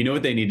 You know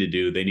what they need to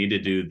do? They need to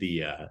do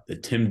the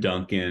Tim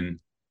Duncan,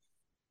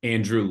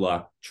 Andrew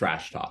Luck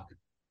trash talk.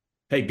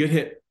 Hey, good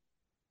hit.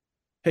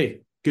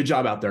 Hey, good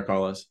job out there,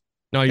 Carlos.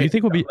 No, you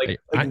think would be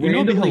it'd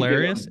be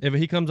hilarious if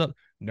he comes up.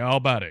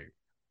 Nobody,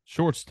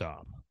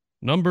 shortstop.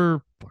 I don't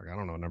know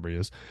what number he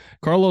is.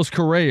 Carlos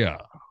Correa.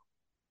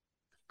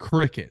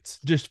 Crickets.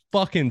 Just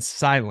fucking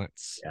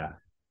silence. Yeah.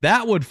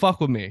 That would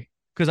fuck with me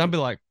because I'd be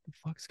like, what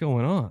the fuck's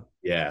going on?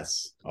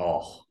 Yes.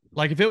 Oh.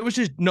 Like if it was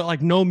just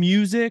no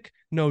music,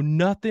 no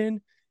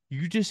nothing,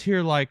 you just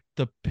hear like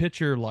the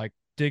pitcher like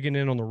digging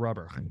in on the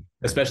rubber.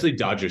 Especially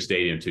Dodger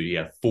Stadium too. You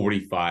have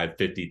 45,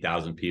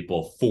 50,000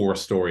 people, 4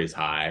 stories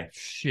high.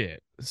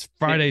 Shit. It's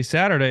Friday,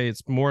 Saturday.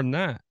 It's more than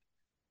that.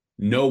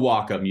 No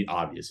walk-up.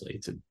 Obviously,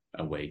 it's an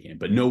away game,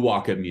 but no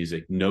walk-up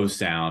music, no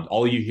sound.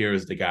 All you hear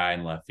is the guy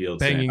in left field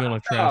banging saying, on a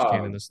trash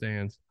can in the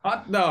stands.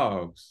 Hot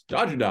dogs,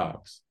 Dodger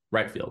dogs.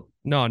 Right field.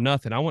 No,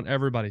 nothing. I want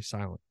everybody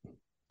silent.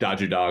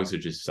 Dodger dogs are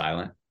just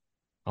silent.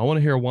 I want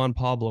to hear Juan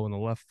Pablo in the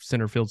left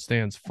center field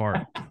stands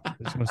fart.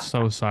 It's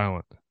so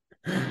silent.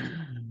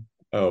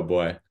 Oh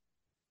boy.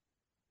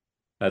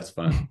 That's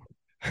fun.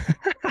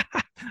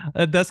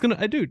 That's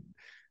gonna dude.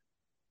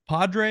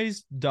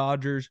 Padres,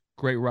 Dodgers,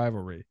 great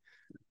rivalry.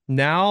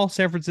 Now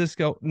San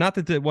Francisco, not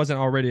that it wasn't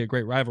already a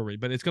great rivalry,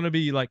 but it's gonna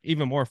be like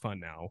even more fun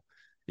now.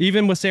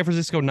 Even with San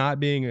Francisco not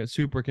being a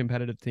super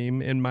competitive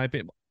team, in my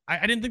opinion.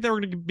 I didn't think they were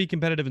going to be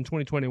competitive in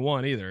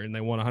 2021 either, and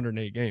they won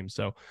 108 games.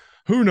 So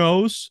who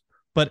knows?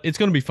 But it's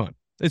going to be fun.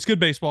 It's good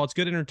baseball. It's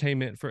good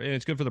entertainment and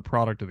it's good for the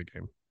product of the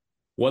game.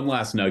 One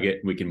last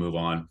nugget, we can move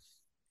on.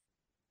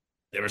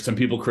 There were some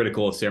people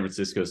critical of San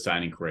Francisco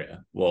signing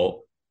Correa.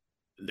 Well,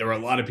 there were a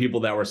lot of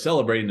people that were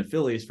celebrating the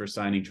Phillies for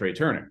signing Trey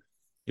Turner.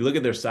 You look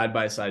at their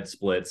side-by-side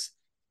splits.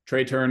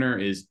 Trey Turner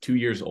is 2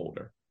 years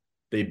older.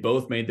 They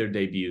both made their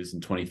debuts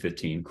in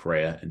 2015,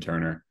 Correa and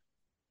Turner.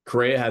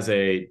 Correa has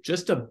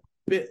just a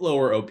bit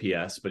lower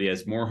OPS, but he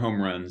has more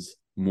home runs,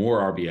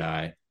 more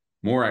RBI,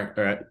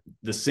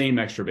 the same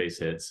extra base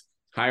hits,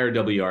 higher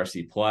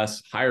WRC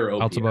plus, higher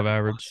OPS, outs above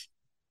average,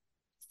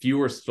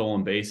 fewer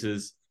stolen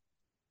bases,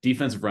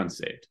 defensive runs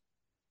saved.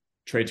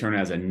 Trey Turner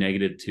has a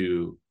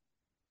 -2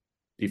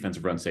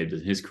 defensive runs saved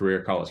in his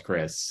career. Carlos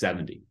Correa has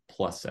 70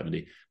 plus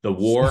 70. The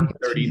WAR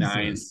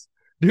 39.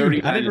 Dude,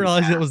 39 I didn't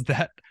realize it was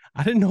that.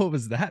 I didn't know it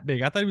was that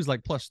big. I thought he was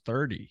like plus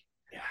 30.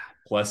 Yeah,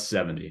 plus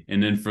 70.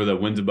 And then for the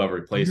wins above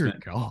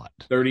replacement, Dear God,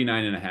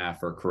 39.5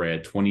 for Correa,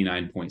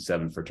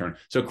 29.7 for Turner.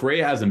 So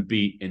Correa hasn't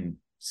beat in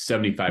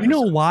 75%. You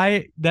know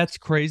why that's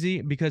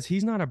crazy? Because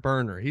he's not a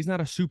burner. He's not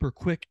a super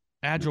quick,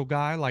 agile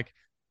guy. Like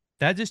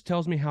that just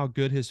tells me how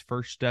good his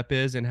first step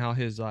is and how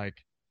his I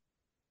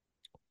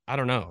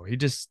don't know. He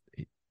just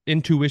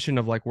intuition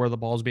of like where the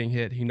ball's being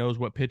hit. He knows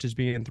what pitch is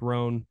being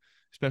thrown,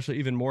 especially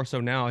even more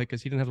so now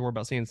because he didn't have to worry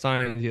about seeing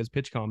signs. He has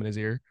pitch comm in his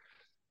ear.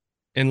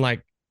 And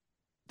like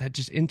that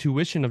just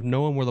intuition of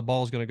knowing where the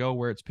ball is going to go,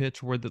 where it's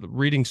pitched, where the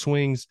reading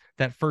swings,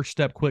 that first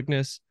step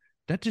quickness,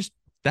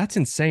 that's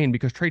insane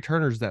because Trey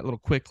Turner's that little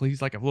quick.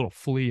 He's like a little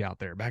flea out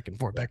there, back and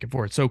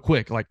forth. So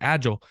quick, like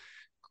agile.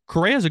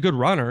 Correa's a good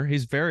runner.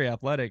 He's very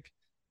athletic.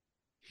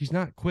 He's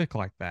not quick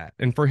like that.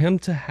 And for him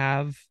to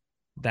have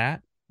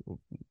that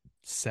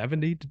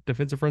 70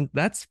 defensive runs,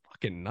 that's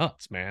fucking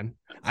nuts, man.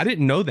 I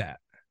didn't know that.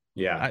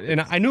 Yeah.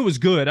 I knew it was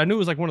good. I knew it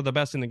was like one of the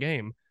best in the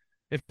game,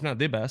 if not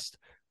the best.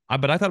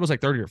 But I thought it was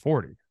like 30 or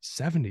 40.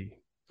 70.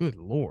 Good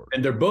Lord.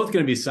 And they're both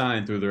going to be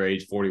signed through their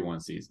age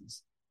 41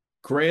 seasons.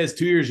 Correa is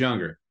 2 years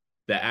younger.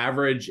 The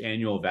average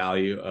annual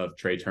value of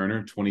Trey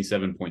Turner,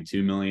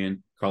 $27.2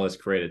 million. Carlos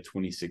Correa,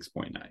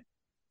 $26.9 million.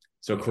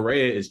 So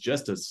Correa is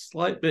just a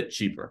slight bit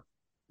cheaper.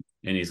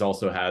 And he's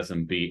also has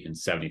him beat in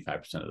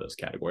 75% of those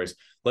categories.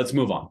 Let's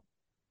move on.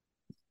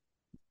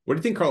 What do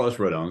you think Carlos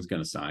Rodon is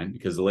going to sign?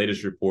 Because the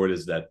latest report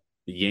is that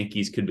the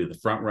Yankees could be the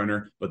front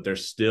runner, but they're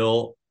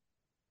still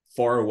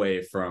far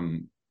away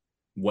from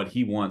what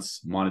he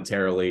wants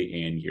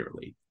monetarily and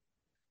yearly.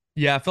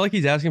 Yeah, I feel like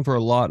he's asking for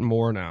a lot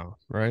more now,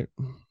 right?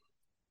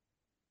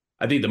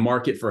 I think the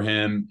market for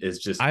him is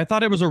just... I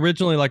thought it was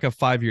originally like a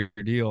 5-year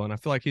deal, and I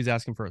feel like he's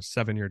asking for a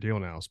 7-year deal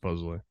now,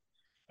 supposedly.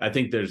 I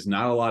think there's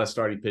not a lot of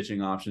starting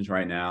pitching options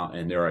right now,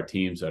 and there are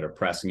teams that are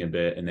pressing a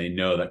bit, and they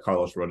know that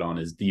Carlos Rodon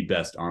is the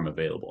best arm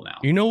available now.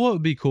 You know what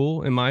would be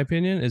cool, in my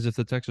opinion, is if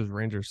the Texas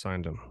Rangers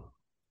signed him.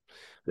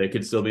 They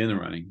could still be in the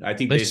running. I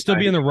think they'd still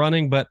be in the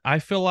running, but I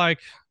feel like,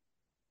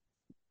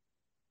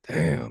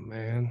 damn,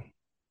 man.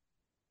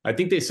 I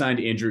think they signed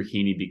Andrew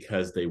Heaney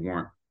because they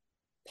weren't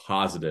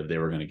positive they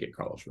were going to get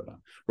Carlos Rodon.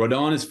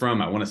 Rodon is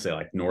from, I want to say,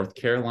 like North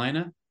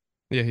Carolina.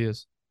 Yeah, he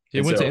is.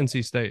 He went to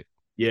NC State.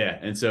 Yeah,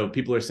 and so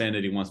people are saying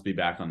that he wants to be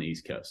back on the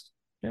East Coast.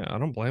 Yeah, I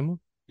don't blame him.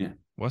 Yeah.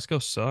 West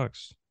Coast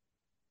sucks.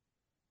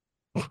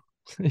 You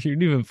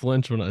didn't even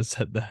flinch when I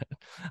said that.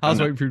 I was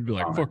waiting for you to be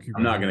like, fuck you.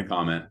 I'm not going to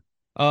comment.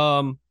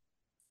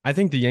 I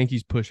think the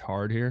Yankees push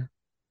hard here.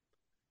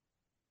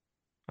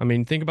 I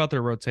mean, think about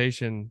their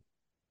rotation.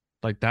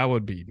 Like, that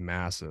would be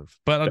massive.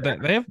 But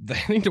they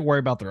need to worry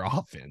about their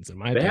offense, in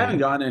my opinion. They haven't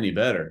gotten any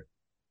better.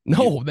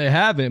 No, they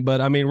haven't.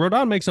 But, I mean,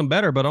 Rodon makes them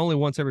better, but only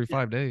once every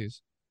 5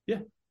 days. Yeah.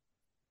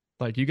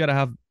 Like, you got to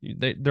have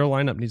their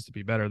lineup needs to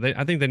be better.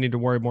 I think they need to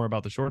worry more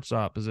about the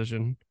shortstop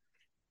position.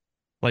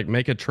 Like,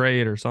 make a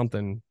trade or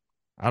something.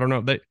 I don't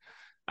know.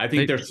 I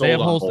think they're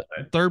sold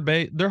on third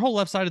base. Their whole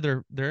left side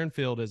of their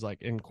infield is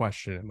like in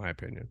question, in my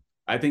opinion.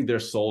 I think they're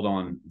sold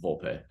on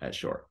Volpe at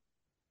short.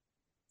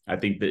 I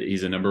think that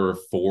he's a number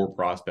 4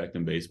 prospect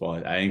in baseball.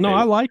 I think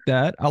I like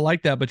that. I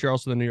like that, but you're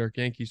also the New York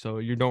Yankees, so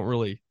you don't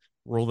really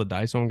roll the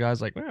dice on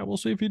guys like, we'll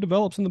see if he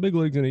develops in the big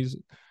leagues. And he's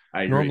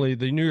normally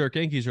the New York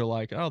Yankees are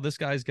like, oh, this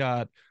guy's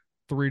got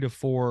 3 to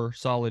 4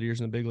 solid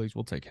years in the big leagues.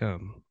 We'll take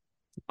him.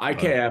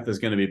 IKF is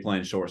going to be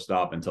playing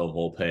shortstop until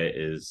Volpe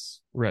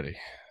is ready.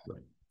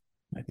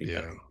 I think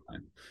that's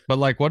fine. But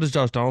like, what does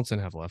Josh Donaldson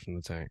have left in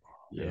the tank?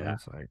 Yeah.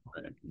 Right.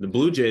 The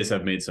Blue Jays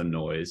have made some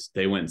noise.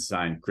 They went and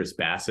signed Chris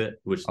Bassett,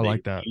 which I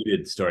like that.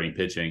 needed starting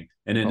pitching.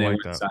 And then they went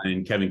and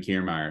signed Kevin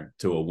Kiermaier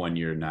to a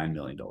 1-year, $9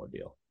 million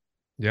deal.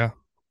 Yeah.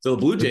 So the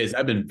Blue Jays,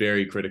 I've been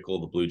very critical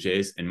of the Blue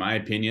Jays. In my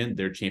opinion,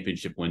 their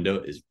championship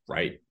window is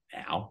right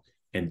now.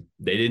 And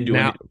they didn't do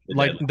anything.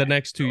 Like the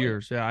next 2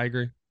 years. Yeah, I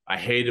agree. I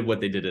hated what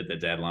they did at the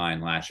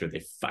deadline last year.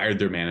 They fired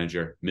their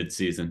manager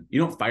midseason. You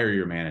don't fire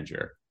your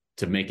manager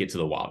to make it to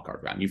the wild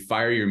card round. You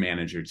fire your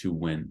manager to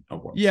win a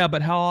World Series.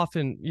 But how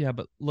often? Yeah,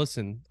 but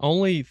listen,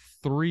 only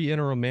 3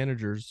 interim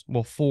managers.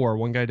 Well, 4.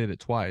 One guy did it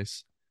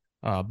twice.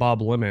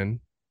 Bob Lemon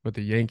with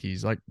the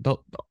Yankees. Like the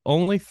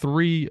only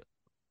 3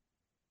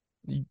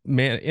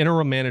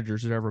 interim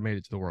managers that ever made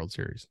it to the World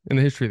Series in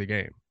the history of the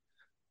game.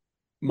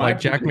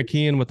 Jack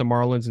McKeon with the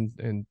Marlins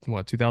in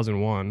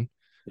 2001.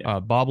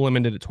 Yeah. Bob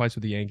Lemon did it twice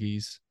with the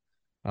Yankees.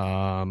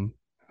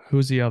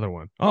 Who's the other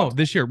one?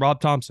 This year, Rob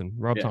Thompson.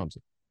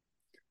 Thompson.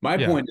 My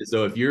point is,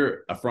 though, if you're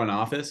a front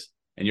office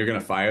and you're going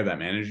to fire that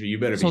manager, you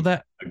better be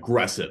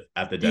aggressive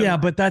at the deadline. Yeah,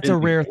 but that's a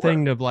rare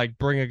thing to like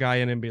bring a guy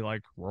in and be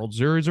like, World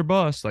Series or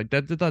bust. Like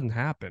that doesn't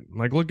happen.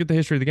 Like, look at the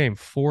history of the game.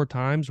 4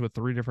 times with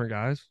 3 different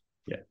guys.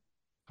 Yeah.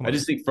 I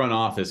just think front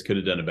office could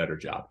have done a better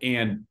job.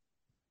 And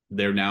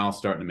they're now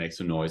starting to make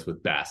some noise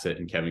with Bassett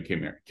and Kevin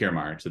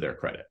Kiermaier, to their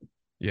credit.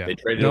 Yeah. They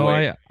traded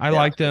away. I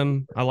like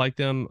them. I like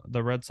them.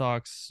 The Red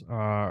Sox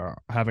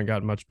haven't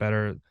gotten much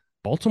better.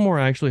 Baltimore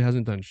actually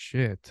hasn't done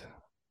shit.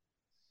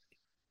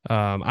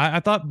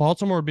 I thought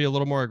Baltimore would be a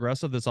little more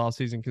aggressive this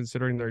offseason,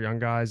 considering they're young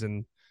guys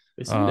and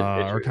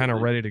are kind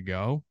of ready to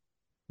go.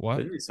 What?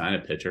 Didn't they sign a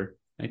pitcher?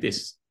 I think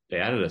they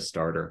added a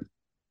starter.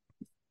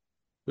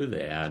 Who did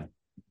they add?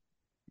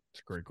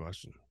 It's a great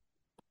question.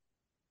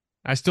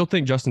 I still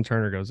think Justin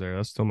Turner goes there.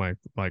 That's still my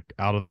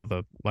out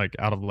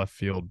of left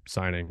field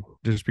signing.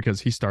 Just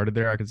because he started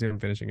there, I could see him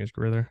finishing his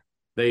career there.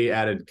 They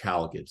added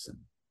Kyle Gibson.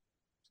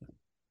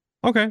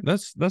 Okay,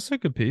 that's a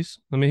good piece.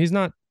 I mean, he's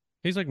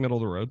like middle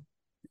of the road.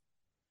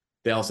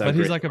 They also, but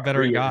he's like a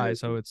veteran guy,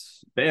 so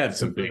they have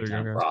some big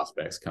time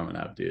prospects coming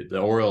up, dude. The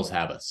Orioles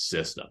have a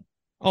system.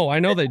 Oh, I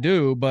know they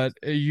do, but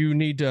you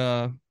need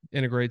to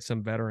integrate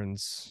some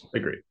veterans.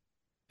 Agreed.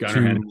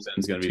 Gunnar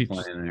Henderson's going to be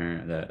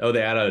playing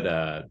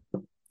there.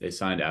 They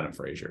signed Adam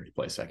Frazier to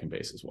play second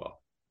base as well.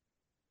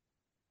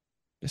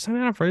 They signed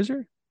Adam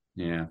Frazier?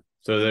 Yeah.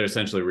 So they're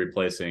essentially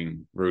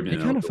replacing Rudin.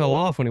 He kind of fell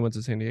off when he went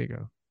to San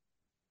Diego.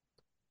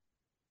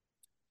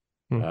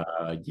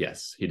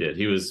 Yes, he did.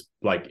 He was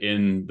like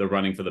in the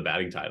running for the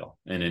batting title,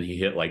 and then he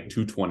hit like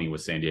 220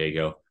 with San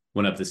Diego,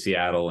 went up to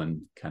Seattle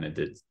and kind of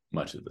did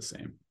much of the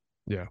same.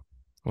 Yeah.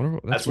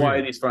 That's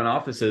why these front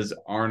offices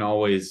aren't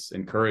always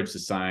encouraged to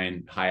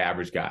sign high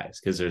average guys,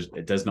 because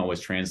it doesn't always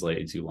translate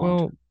into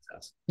long-term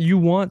success. You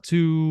want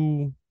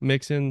to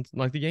mix in,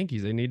 like the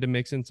Yankees, they need to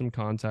mix in some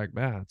contact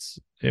bats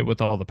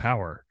with all the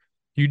power.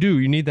 You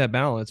need that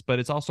balance, but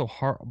it's also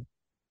hard.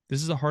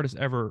 This is the hardest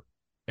ever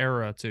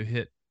era to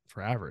hit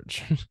for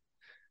average.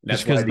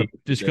 Just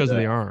because of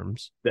the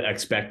arms. The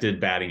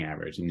expected batting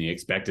average and the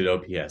expected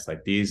OPS,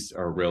 like these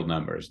are real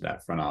numbers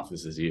that front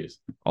offices use.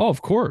 Oh,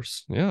 of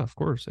course. Yeah, of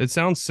course. It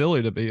sounds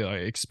silly to be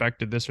like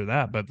expected this or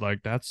that, but like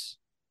it's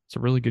a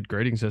really good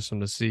grading system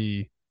to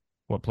see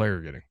what player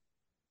you're getting.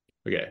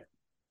 Okay.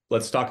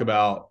 Let's talk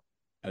about,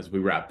 as we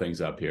wrap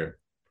things up here,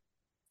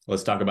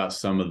 let's talk about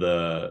some of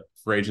the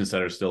free agents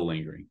that are still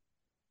lingering.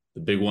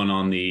 The big one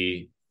on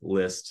the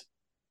list,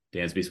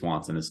 Dansby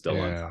Swanson, is still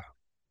on.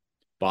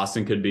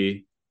 Boston could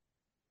be.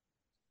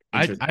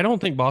 I don't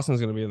think Boston's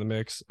going to be in the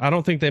mix. I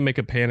don't think they make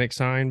a panic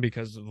sign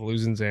because of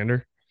losing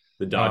Xander.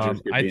 The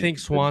Dodgers. I think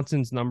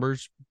Swanson's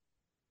numbers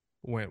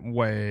went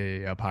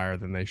way up higher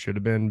than they should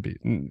have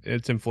been.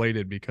 It's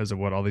inflated because of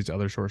what all these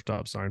other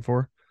shortstops signed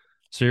for.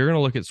 So you're going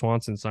to look at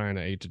Swanson signing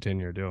an 8 to 10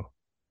 year deal.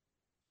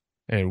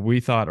 And we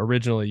thought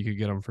originally you could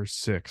get him for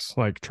 6,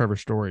 like Trevor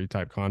Story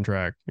type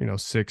contract,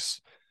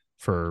 6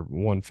 for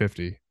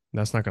 150.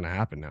 That's not going to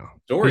happen now.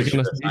 He's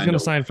going to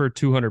sign for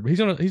 200. He's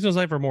going to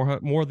sign for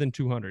more than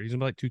 200. He's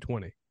going to be like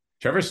 220.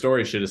 Trevor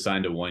Story should have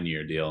signed a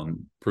 1-year deal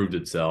and proved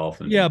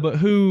itself. And but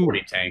who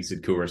 40 tanks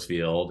at Coors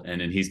Field,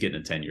 and then he's getting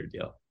a 10-year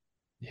deal.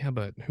 Yeah,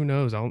 but who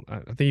knows? I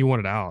think he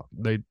wanted out.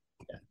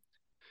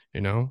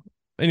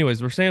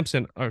 Anyways, we're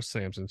Samsonite. I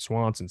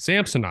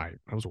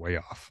was way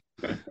off.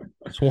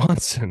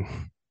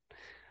 Swanson.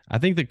 I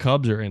think the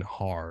Cubs are in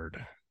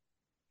hard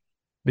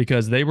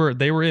because they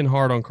were in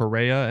hard on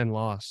Correa and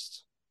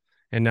lost.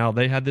 And now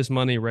they had this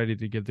money ready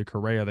to give to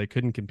Correa. They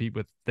couldn't compete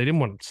with. They didn't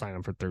want to sign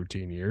him for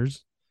 13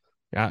 years,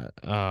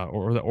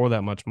 or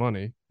that much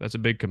money. That's a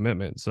big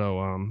commitment. So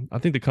I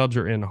think the Cubs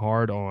are in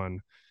hard on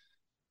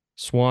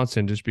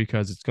Swanson just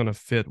because it's going to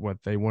fit what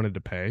they wanted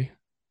to pay.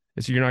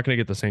 So you're not going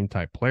to get the same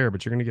type player,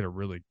 but you're going to get a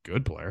really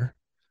good player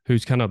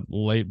who's kind of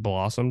late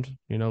blossomed,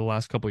 the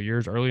last couple of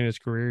years. Early in his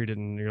career,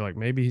 you're like,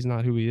 maybe he's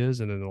not who he is.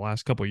 And then the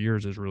last couple of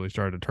years has really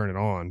started to turn it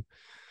on.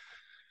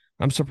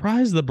 I'm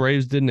surprised the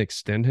Braves didn't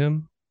extend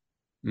him.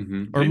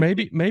 Mm-hmm. Or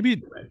maybe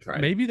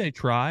they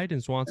tried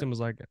and Swanson was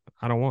like,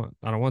 I don't want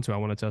to. I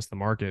want to test the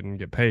market and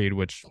get paid,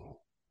 which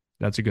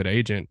that's a good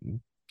agent.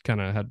 Kind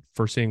of had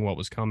foreseeing what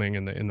was coming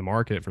in the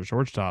market for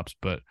shortstops,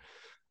 but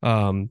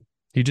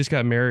he just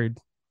got married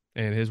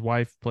and his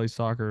wife plays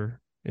soccer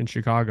in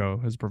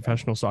Chicago as a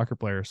professional soccer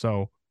player.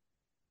 So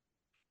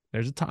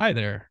there's a tie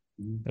there.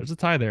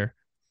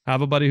 I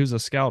have a buddy who's a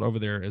scout over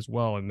there as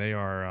well, and they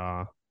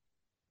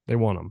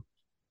want him.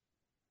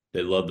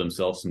 They love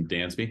themselves some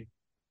Dansby.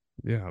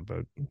 Yeah,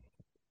 but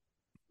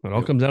it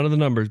all comes down to the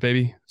numbers,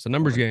 baby. It's a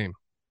numbers game.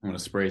 I'm going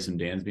to spray some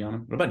Dansby on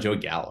him. What about Joey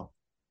Gallo?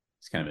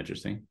 It's kind of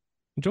interesting.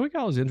 Joey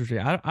Gallo is interesting.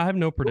 I have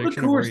no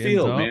prediction. Go to Coors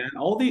Field, man.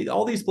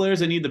 All these players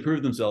that need to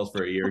prove themselves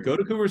for a year. Go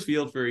to Coors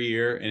Field for a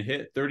year and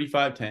hit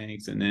 35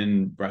 tanks and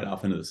then ride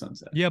off into the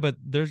sunset. Yeah, but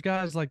there's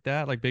guys like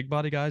that, like big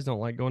body guys don't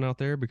like going out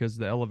there because of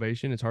the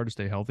elevation. It's hard to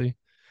stay healthy.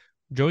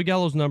 Joey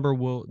Gallo's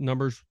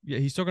numbers, yeah,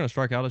 he's still going to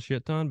strike out a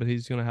shit ton, but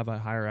he's going to have a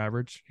higher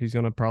average. He's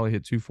going to probably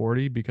hit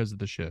 240 because of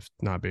the shift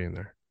not being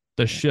there.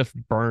 The shift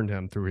burned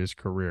him through his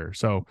career.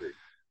 So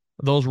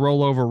those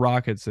rollover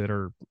rockets that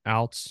are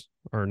outs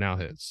are now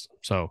hits.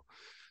 So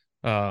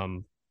I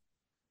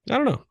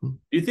don't know. Do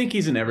you think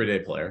he's an everyday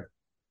player,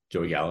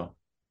 Joey Gallo?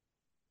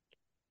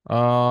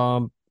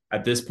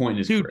 At this point in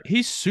his career,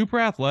 he's super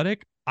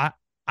athletic.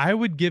 I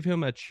would give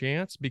him a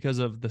chance because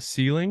of the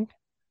ceiling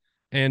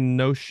and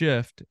no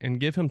shift, and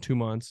give him 2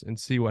 months and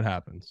see what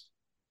happens.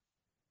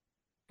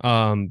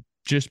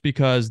 Just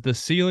because the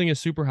ceiling is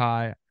super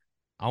high.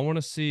 I want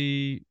to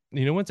see.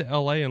 Went to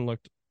LA and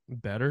looked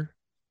better.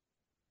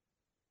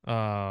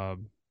 Yeah,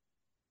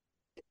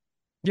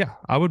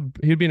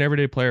 he'd be an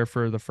everyday player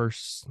for the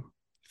first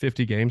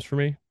 50 games for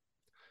me.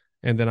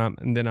 And then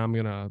I'm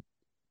gonna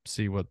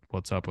see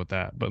what's up with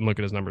that. But look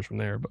at his numbers from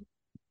there. But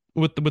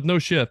with no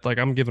shift, like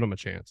I'm giving him a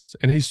chance.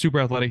 And he's super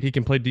athletic. He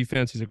can play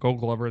defense. He's a gold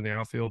glover in the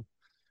outfield.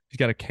 He's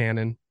got a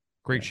cannon,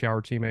 great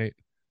shower teammate.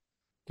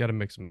 Got to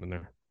mix him in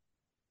there.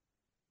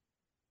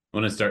 I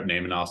want to start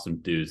naming off some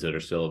dudes that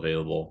are still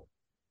available.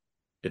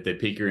 If they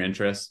pique your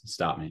interest,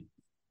 stop me.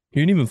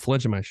 You didn't even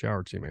flinch at my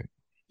shower teammate.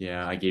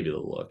 Yeah, I gave you the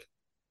look.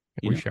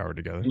 We showered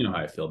together. You know how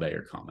I feel about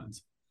your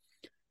comments.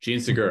 Jean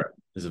Segura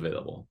is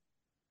available.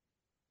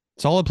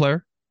 Solid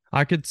player.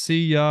 I could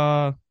see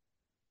Boston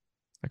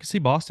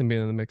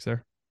being in the mix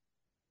there.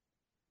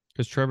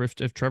 Because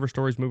if Trevor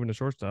Story's moving to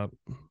shortstop,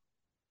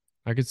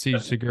 I could see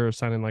Segura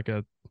signing like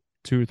a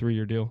 2 or 3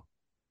 year deal.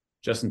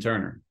 Justin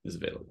Turner is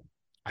available.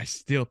 I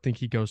still think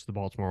he goes to the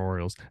Baltimore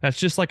Orioles. That's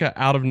just like a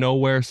out of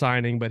nowhere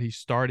signing, but he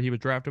was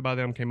drafted by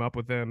them, came up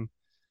with them.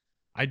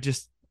 It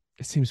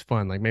seems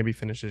fun. Like maybe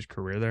finish his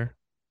career there.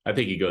 I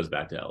think he goes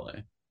back to LA.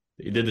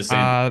 He did the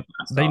same.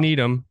 They need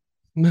him.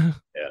 Yeah,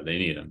 they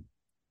need him.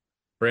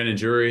 Brandon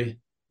Drury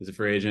is a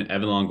free agent.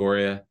 Evan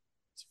Longoria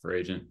is a free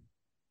agent.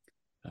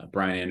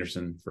 Brian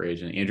Anderson, free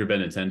agent. Andrew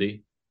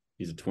Benintendi,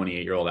 he's a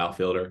 28-year-old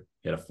outfielder.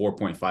 He had a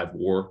 4.5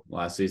 WAR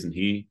last season.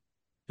 He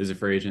is a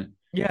free agent.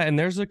 Yeah, and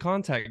there's a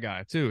contact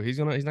guy too. He's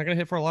not gonna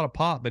hit for a lot of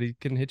pop, but he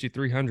can hit you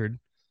 300.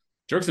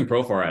 Jurickson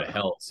Profar had a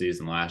hell of a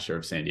season last year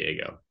of San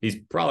Diego. He's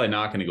probably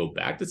not going to go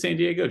back to San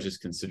Diego just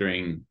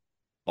considering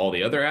all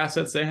the other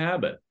assets they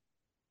have, but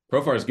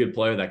Profar is a good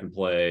player that can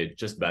play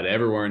just about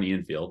everywhere in the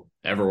infield.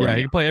 Everywhere. Yeah,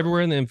 he can play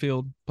everywhere in the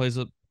infield. Plays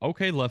a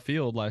okay left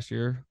field last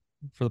year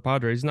for the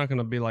Padres. He's not going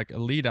to be like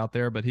elite out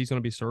there, but he's going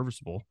to be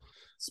serviceable.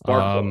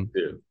 Spark plug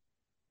too.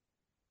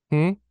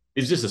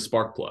 He's just a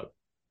spark plug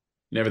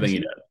in everything he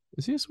does.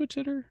 Is he a switch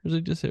hitter? Or is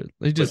he just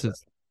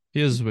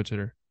he is a switch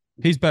hitter.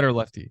 He's better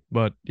lefty,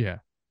 but yeah.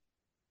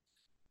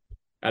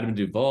 Adam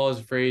Duvall is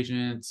a free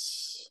agent.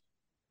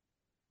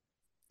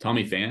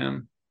 Tommy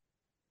Pham.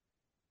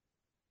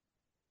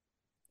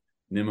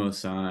 Nimmo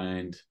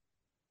signed.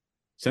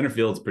 Center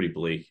field's pretty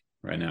bleak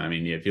right now. I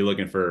mean, if you're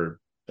looking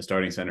for a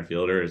starting center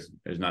fielder,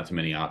 there's not too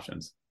many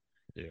options.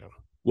 Yeah.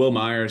 Will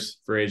Myers,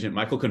 free agent.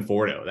 Michael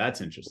Conforto.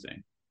 That's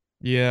interesting.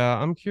 Yeah,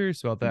 I'm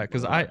curious about that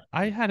because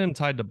I had him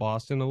tied to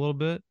Boston a little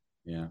bit.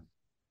 Yeah.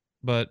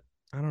 But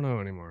I don't know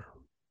anymore.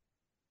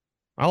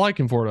 I like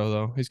Conforto,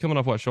 though. He's coming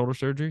off, shoulder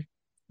surgery?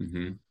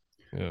 Mm-hmm.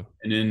 Yeah.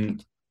 And then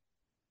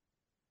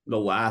the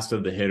last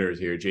of the hitters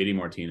here, JD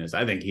Martinez.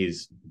 I think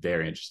he's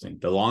very interesting.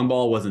 The long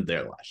ball wasn't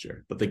there last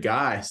year, but the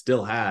guy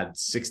still had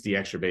 60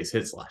 extra base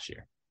hits last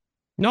year.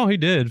 No, he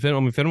did.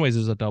 Fenway's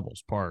is a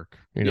doubles park.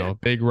 You know,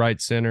 big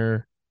right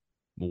center,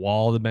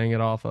 wall to bang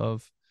it off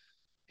of.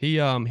 He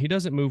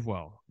doesn't move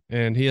well,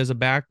 and he has a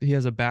back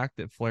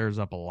that flares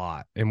up a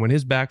lot. And when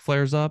his back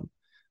flares up,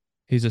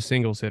 he's a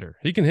singles hitter.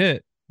 He can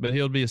hit, but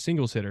he'll be a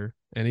singles hitter,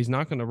 and he's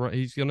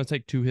going to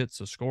take 2 hits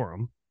to score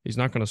him. He's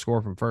not going to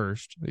score from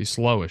first. He's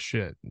slow as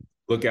shit.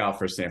 Look out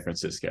for San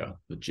Francisco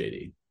with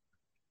JD.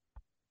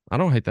 I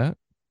don't hate that.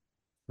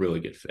 really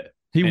good fit.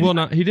 He And will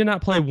not. He did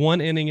not play one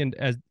inning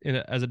as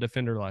a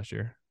defender last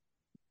year.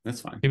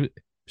 That's fine. He was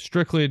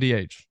strictly a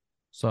DH.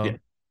 So Yeah.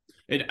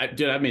 And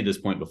I've made this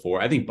point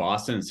before. I think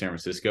Boston and San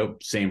Francisco,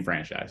 same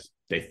franchise.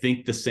 They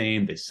think the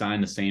same. They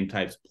sign the same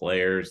types of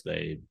players.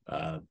 They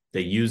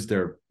use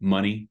their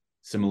money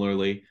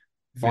similarly.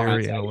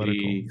 very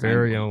analytical.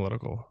 Very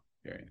analytical.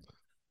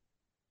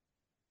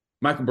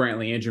 Michael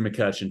Brantley, Andrew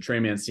McCutchen,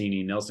 Trey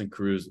Mancini, Nelson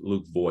Cruz,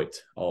 Luke Voigt,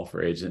 all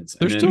for agents.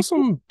 There's still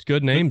some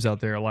good names out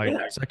there, like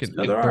second,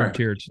 there are. third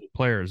tier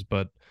players,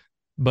 but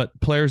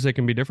players that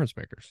can be difference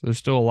makers. There's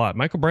still a lot.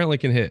 Michael Brantley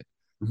can hit.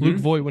 Mm-hmm. Luke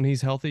Voigt, when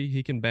he's healthy,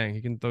 he can bang.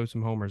 He can throw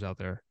some homers out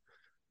there.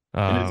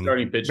 And then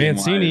starting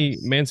pitching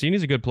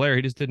Mancini's a good player.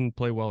 He just didn't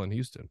play well in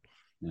Houston.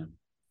 Yeah.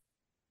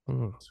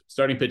 Oh.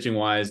 Starting pitching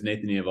wise,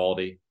 Nathan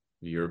Eovaldi,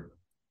 your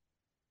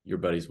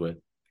buddies with.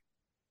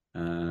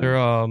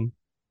 They're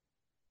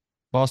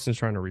Boston's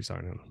trying to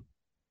re-sign him.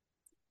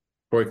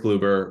 Corey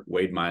Kluber,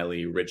 Wade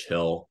Miley, Rich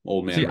Hill,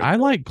 old man. See, I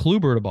like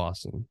Kluber to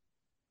Boston.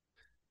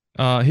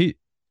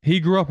 He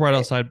grew up right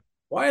outside.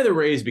 Why are the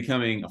Rays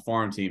becoming a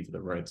farm team for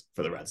the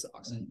Red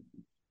Sox?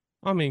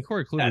 I mean,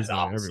 Corey Kluber's been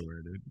awesome.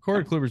 everywhere, dude.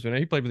 Corey Kluber's been.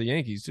 He played for the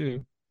Yankees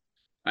too.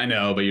 I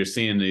know, but you're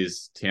seeing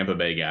these Tampa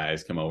Bay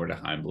guys come over to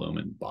Heimblum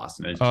and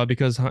Boston.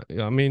 Because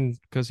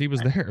he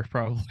was there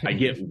probably. I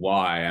get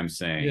why I'm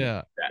saying.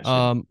 Yeah.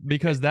 That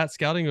because that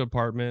scouting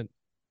department,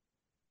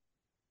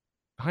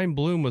 Chaim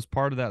Bloom was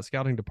part of that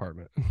scouting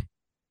department.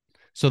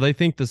 So they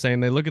think the same.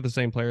 They look at the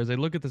same players. They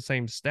look at the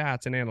same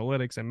stats and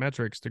analytics and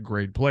metrics to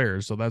grade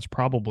players. So that's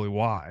probably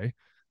why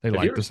they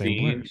like the same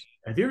players.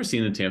 Have you ever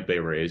seen the Tampa Bay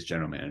Rays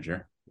general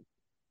manager?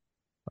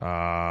 No,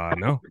 I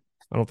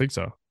don't think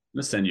so. I'm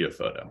going to send you a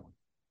photo.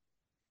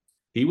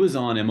 He was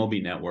on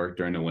MLB Network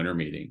during the winter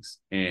meetings.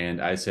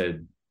 And I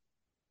said,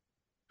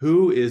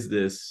 who is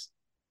this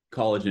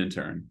college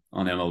intern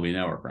on MLB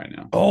Network right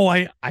now? Oh,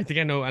 I think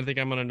I know. I think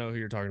I'm going to know who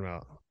you're talking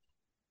about.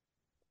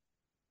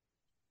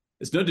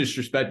 It's no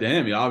disrespect to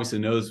him. He obviously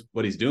knows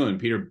what he's doing.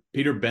 Peter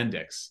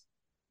Bendix.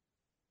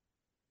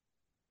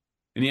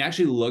 And he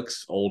actually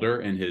looks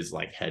older in his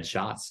like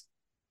headshots.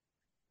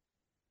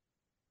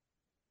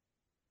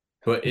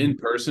 But in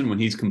person, when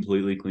he's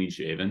completely clean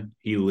shaven,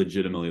 he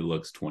legitimately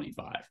looks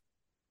 25.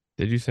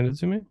 Did you send it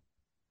to me?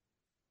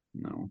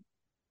 No.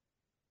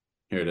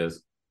 Here it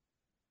is.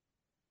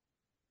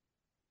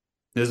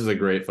 This is a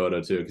great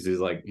photo too, because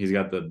he's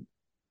got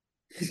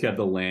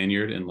the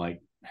lanyard and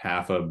like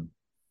half a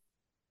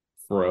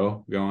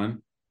fro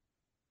going.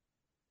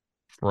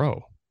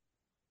 Bro.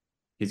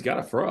 He's got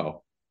a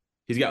fro.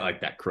 He's got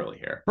like that curly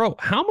hair. Bro,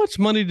 how much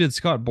money did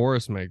Scott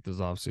Boras make this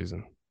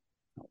offseason?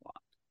 A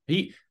lot.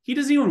 He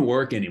doesn't even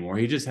work anymore.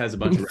 He just has a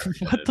bunch of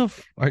What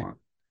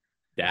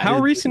the How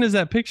recent is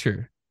that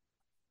picture?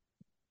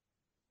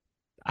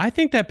 I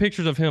think that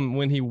picture's of him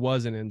when he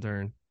was an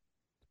intern.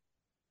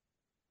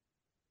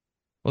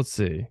 Let's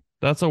see.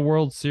 That's a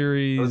World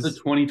Series. It was the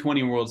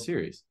 2020 World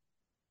Series.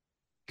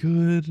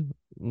 Good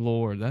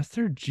Lord. That's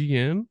their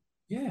GM?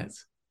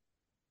 Yes.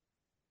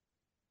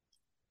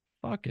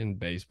 Fucking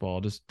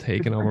baseball just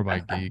taken over by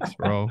geeks,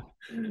 bro.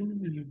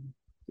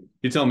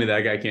 You tell me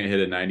that guy can't hit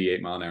a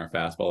 98 mile an hour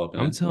fastball up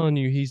in I'm telling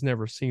you, he's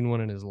never seen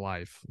one in his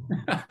life.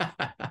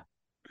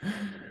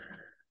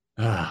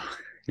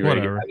 You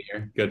ready to get out of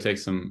here? Go take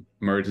some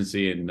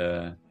emergency and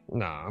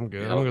Nah, I'm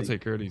good. I'm gonna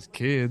take care of these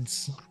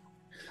kids.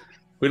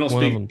 We don't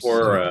speak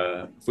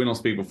before if we don't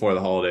speak before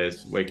the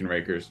holidays, Wake and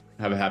Rakers.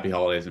 Have a happy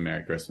holidays and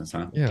Merry Christmas,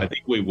 huh? Yeah. I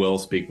think we will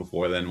speak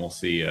before then. We'll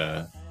see.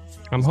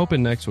 I'm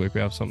hoping next week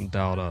we have something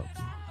dialed up.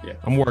 Yeah.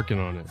 I'm working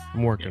on it.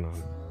 I'm working on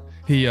it.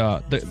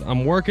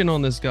 I'm working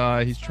on this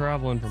guy. He's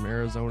traveling from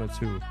Arizona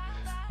to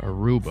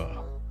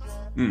Aruba.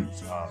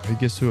 He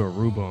gets to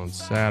Aruba on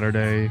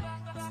Saturday.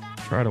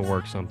 Try to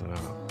work something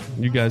out.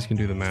 You guys can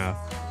do the math.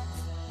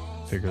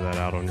 Figure that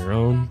out on your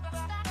own.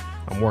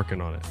 I'm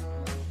working on it.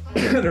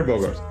 They're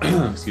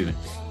Bogarts. Excuse me.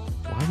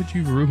 Why would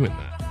you ruin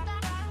that?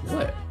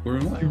 What? We're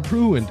in what? You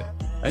ruined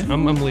it.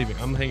 I'm leaving.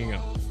 I'm hanging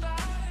up. All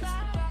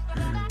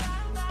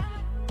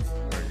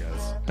right,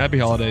 guys. Happy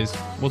holidays.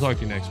 We'll talk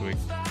to you next week.